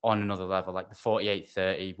on another level, like the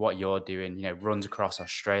 48:30, what you're doing, runs across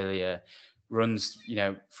Australia, runs,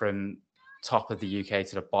 from top of the UK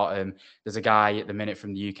to the bottom. There's a guy at the minute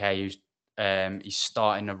from the UK who's he's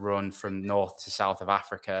starting a run from north to south of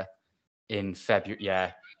Africa in February.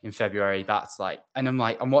 Yeah, in February. That's like, and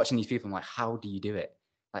I'm watching these people. I'm like, how do you do it?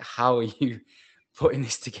 Like, how are you putting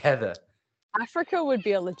this together? Africa would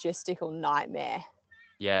be a logistical nightmare.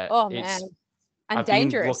 Yeah. Oh man, and I've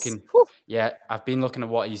dangerous. I've been looking at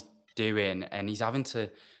what he's doing, and he's having to.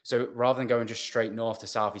 So rather than going just straight north to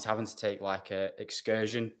south, he's having to take like a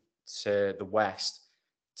excursion to the west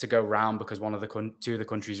to go round because two of the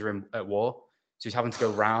countries are at war. So he's having to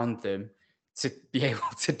go round them to be able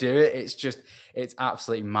to do it. It's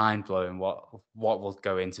absolutely mind blowing what will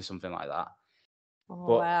go into something like that.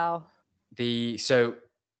 Oh, wow. So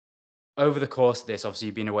over the course of this, obviously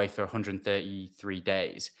you've been away for 133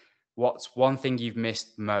 days. What's one thing you've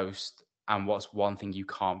missed most, and what's one thing you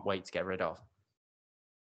can't wait to get rid of?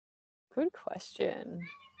 Good question.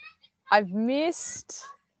 I've missed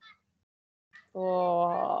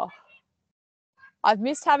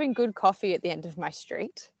having good coffee at the end of my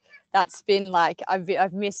street. That's been like,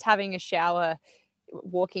 I've missed having a shower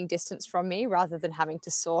walking distance from me rather than having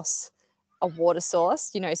to source a water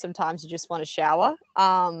source. Sometimes you just want to shower.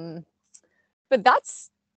 But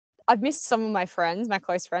I've missed some of my friends, my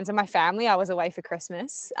close friends, and my family. I was away for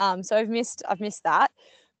Christmas. So I've missed that,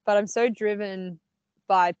 but I'm so driven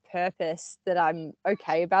by purpose that I'm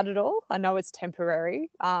okay about it all. I know it's temporary.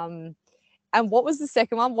 And what was the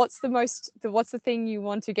second one? What's the thing you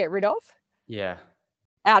want to get rid of? Yeah.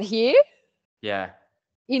 Out here? Yeah.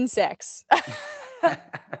 Insects.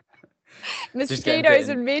 Mosquitoes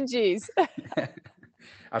and midges.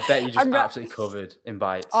 I bet you're just absolutely covered in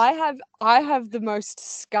bites. I have the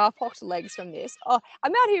most scar-pocked legs from this. Oh,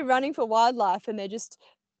 I'm out here running for wildlife and they're just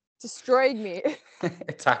destroying me.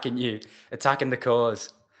 Attacking you, attacking the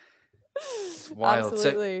cause. It's wild.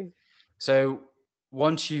 Absolutely. So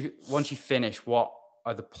once you finish, what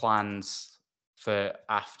are the plans for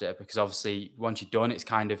after? Because obviously once you've done, it's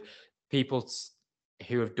kind of people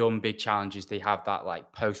who have done big challenges, they have that like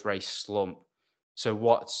post-race slump. So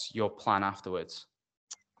what's your plan afterwards?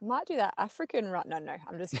 I might do that African run. No,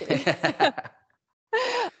 I'm just kidding.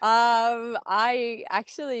 I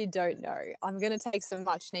actually don't know. I'm going to take some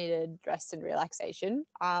much needed rest and relaxation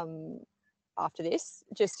after this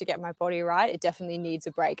just to get my body right. It definitely needs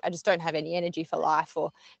a break. I just don't have any energy for life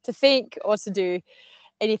or to think or to do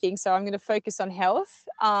anything. So I'm going to focus on health.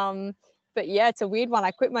 But yeah, it's a weird one.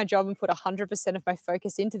 I quit my job and put 100% of my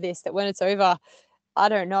focus into this, that when it's over, I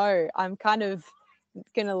don't know. I'm kind of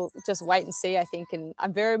going to just wait and see, I think. And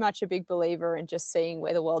I'm very much a big believer in just seeing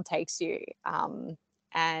where the world takes you.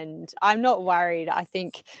 And I'm not worried. I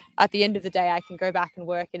think at the end of the day, I can go back and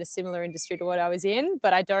work in a similar industry to what I was in,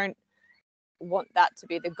 but I don't want that to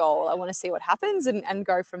be the goal. I want to see what happens and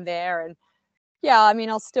go from there. And yeah, I mean,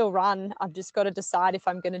 I'll still run. I've just got to decide if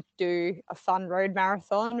I'm going to do a fun road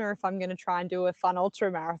marathon or if I'm going to try and do a fun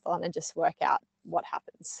ultra marathon and just work out what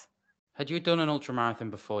happens. Had you done an ultra marathon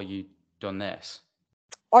before you done this?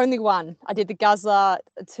 Only one. I did the Guzzler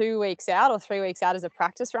 2 weeks out or 3 weeks out as a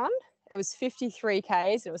practice run. It was 53 Ks.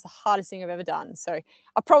 And it was the hardest thing I've ever done. So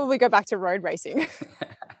I'll probably go back to road racing.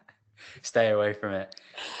 Stay away from it.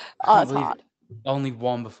 Oh, it's hard. Only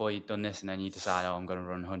one before you'd done this, and then you decide, oh, I'm going to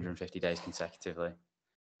run 150 days consecutively.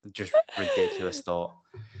 Just ridiculous thought.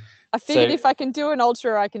 I figured if I can do an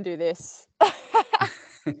ultra, I can do this.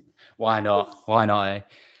 Why not? Why not, eh?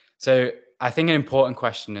 So I think an important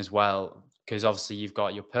question as well, because obviously you've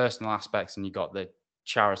got your personal aspects and you've got the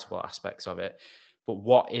charitable aspects of it. But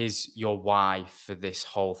what is your why for this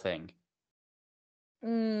whole thing?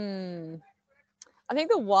 I think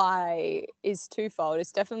the why is twofold.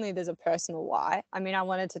 It's definitely, there's a personal why. I mean, I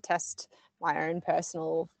wanted to test my own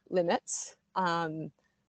personal limits. And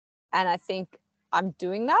I think I'm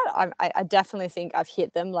doing that. I definitely think I've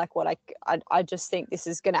hit them. Like what I just think this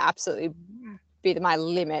is going to absolutely be my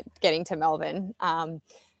limit getting to Melbourne.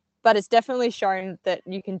 But it's definitely shown that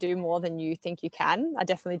you can do more than you think you can. I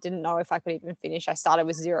definitely didn't know if I could even finish. I started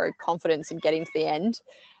with zero confidence in getting to the end.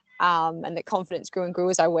 And the confidence grew and grew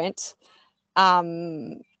as I went.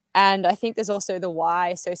 And I think there's also the why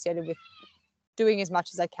associated with doing as much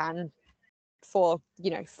as I can for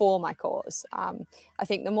my cause. I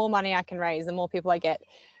think the more money I can raise, the more people I get,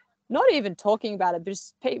 not even talking about it, but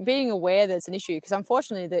just being aware that it's an issue. Because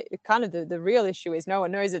unfortunately, the real issue is no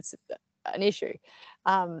one knows it's an issue.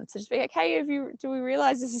 So just be like, hey, do we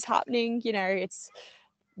realize this is happening? It's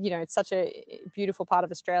such a beautiful part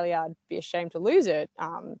of Australia. I'd be ashamed to lose it.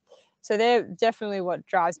 So they're definitely what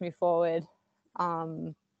drives me forward.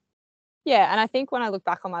 And I think when I look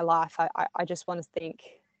back on my life, I just want to think,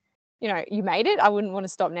 you made it. I wouldn't want to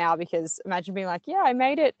stop now, because imagine being like, yeah, I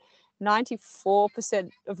made it 94%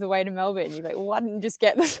 of the way to Melbourne. You're like, well, why didn't you just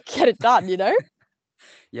get it done,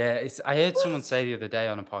 Yeah, I heard someone say the other day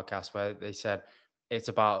on a podcast where they said it's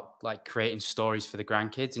about like creating stories for the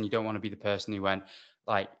grandkids, and you don't want to be the person who went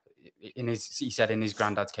like he said in his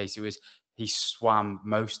granddad's case, he swam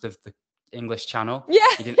most of the English Channel. Yeah.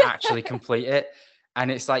 He didn't actually complete it. And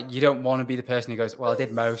it's like, you don't want to be the person who goes, well, I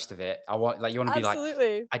did most of it. You want to be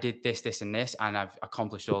like, I did this, this, and this, and I've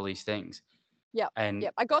accomplished all these things. Yeah. And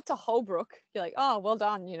I got to Holbrook. You're like, oh, well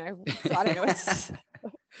done. I don't know.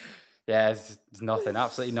 Yeah, it's nothing,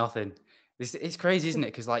 absolutely nothing. It's crazy, isn't it?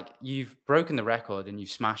 Because like you've broken the record and you've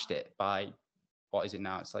smashed it by, what is it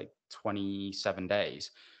now? It's like 27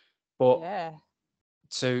 days. But yeah.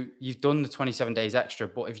 So you've done the 27 days extra,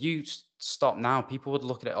 but if you stop now, people would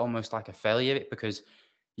look at it almost like a failure, because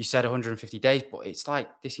you said 150 days, but it's like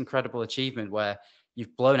this incredible achievement where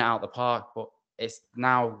you've blown it out of the park, but it's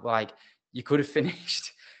now like you could have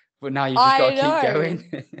finished, but now you've just got to keep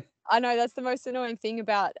going. I know, that's the most annoying thing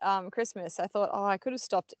about Christmas. I thought, I could have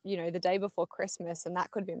stopped, the day before Christmas, and that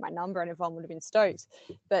could have been my number, and everyone would have been stoked.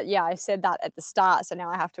 But yeah, I said that at the start, so now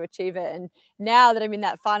I have to achieve it. And now that I'm in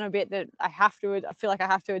that final bit that I feel like I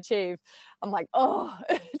have to achieve, I'm like, oh,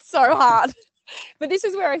 it's so hard. But this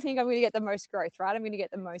is where I think I'm going to get the most growth, right? I'm going to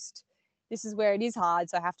get the most. This is where it is hard,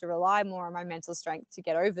 so I have to rely more on my mental strength to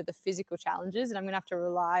get over the physical challenges, and I'm going to have to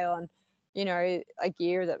rely on a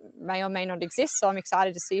gear that may or may not exist. So I'm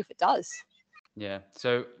excited to see if it does. Yeah.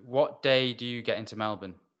 So what day do you get into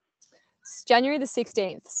Melbourne? It's January the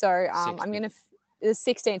 16th. So I'm going to, the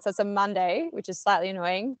 16th, that's a Monday, which is slightly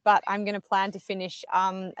annoying, but I'm going to plan to finish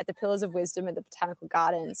at the Pillars of Wisdom at the Botanical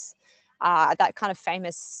Gardens, at that kind of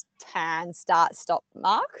famous tan start-stop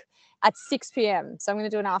mark at 6 p.m. So I'm going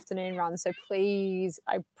to do an afternoon run. So please,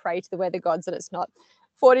 I pray to the weather gods that it's not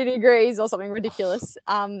 40 degrees or something ridiculous.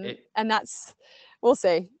 And we'll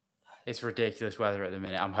see. It's ridiculous weather at the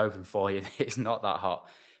minute. I'm hoping for you it's not that hot.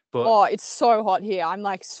 But it's so hot here. I'm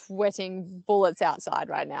like sweating bullets outside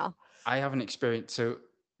right now. I haven't experienced, so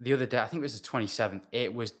the other day, I think it was the 27th,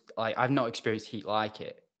 it was like, I've not experienced heat like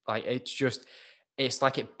it. Like, it's just, it's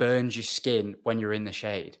like it burns your skin when you're in the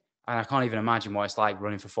shade. And I can't even imagine what it's like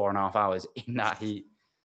running for 4.5 hours in that heat.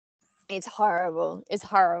 It's horrible. It's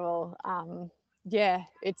horrible. Yeah,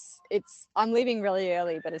 I'm leaving really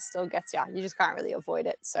early, but it still gets you. You just can't really avoid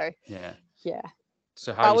it. So Yeah. yeah.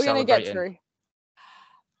 So how are But you we're gonna get celebrating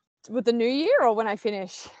through with the new year or when I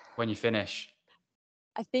finish. when you finish?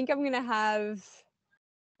 I think I'm gonna have,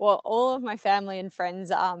 well, all of my family and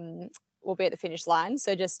friends will be at the finish line.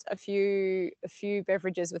 So just a few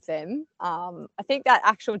beverages with them. I think that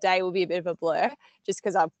actual day will be a bit of a blur, just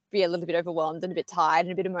because I'll be a little bit overwhelmed and a bit tired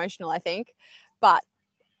and a bit emotional, I think. But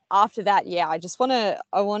after that, yeah,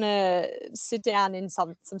 I wanna sit down in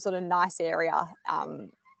some sort of nice area,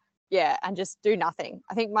 yeah, and just do nothing.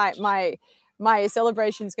 I think my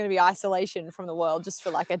celebration is going to be isolation from the world just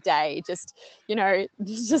for like a day, just,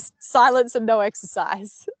 just silence and no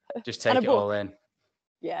exercise. Just And a take it book. all in.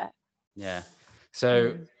 Yeah. Yeah.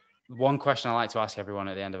 So Mm. one question I like to ask everyone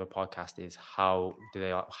at the end of a podcast is how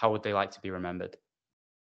would they like to be remembered?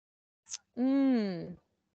 Mm.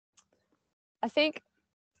 I think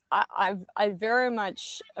I very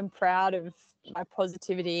much am proud of my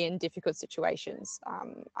positivity in difficult situations.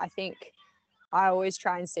 I think I always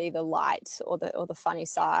try and see the light or the funny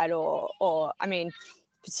side, or I mean,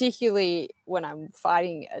 particularly when I'm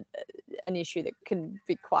fighting an issue that can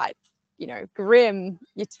be quite, grim.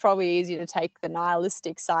 It's probably easier to take the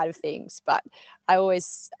nihilistic side of things, but I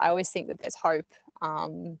always think that there's hope,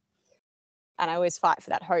 and I always fight for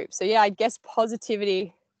that hope. So yeah, I guess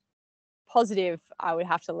positive, I would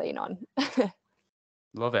have to lean on.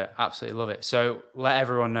 Love it. Absolutely love it. So let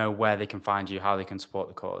everyone know where they can find you, how they can support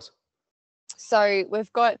the cause. So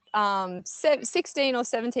we've got 16 or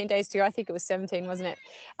 17 days to go. I think it was 17, wasn't it?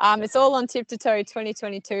 It's all on Tip to Toe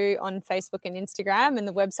 2022 on Facebook and Instagram, and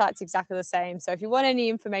the website's exactly the same. So if you want any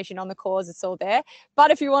information on the cause, it's all there.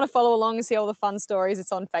 But if you want to follow along and see all the fun stories,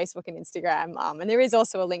 it's on Facebook and Instagram. And there is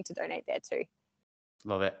also a link to donate there too.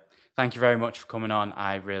 Love it. Thank you very much for coming on.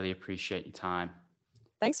 I really appreciate your time.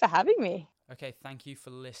 Thanks for having me. Okay, thank you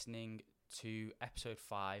for listening to episode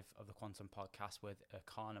 5 of the Quantum Podcast with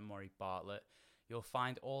ERCHANA Murray-Bartlett. You'll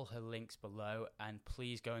find all her links below, and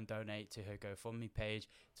please go and donate to her GoFundMe page.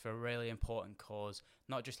 It's for a really important cause,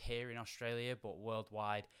 not just here in Australia, but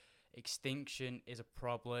worldwide. Extinction is a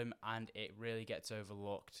problem and it really gets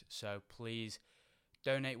overlooked. So please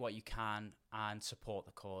donate what you can and support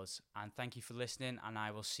the cause. And thank you for listening, and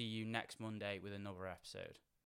I will see you next Monday with another episode.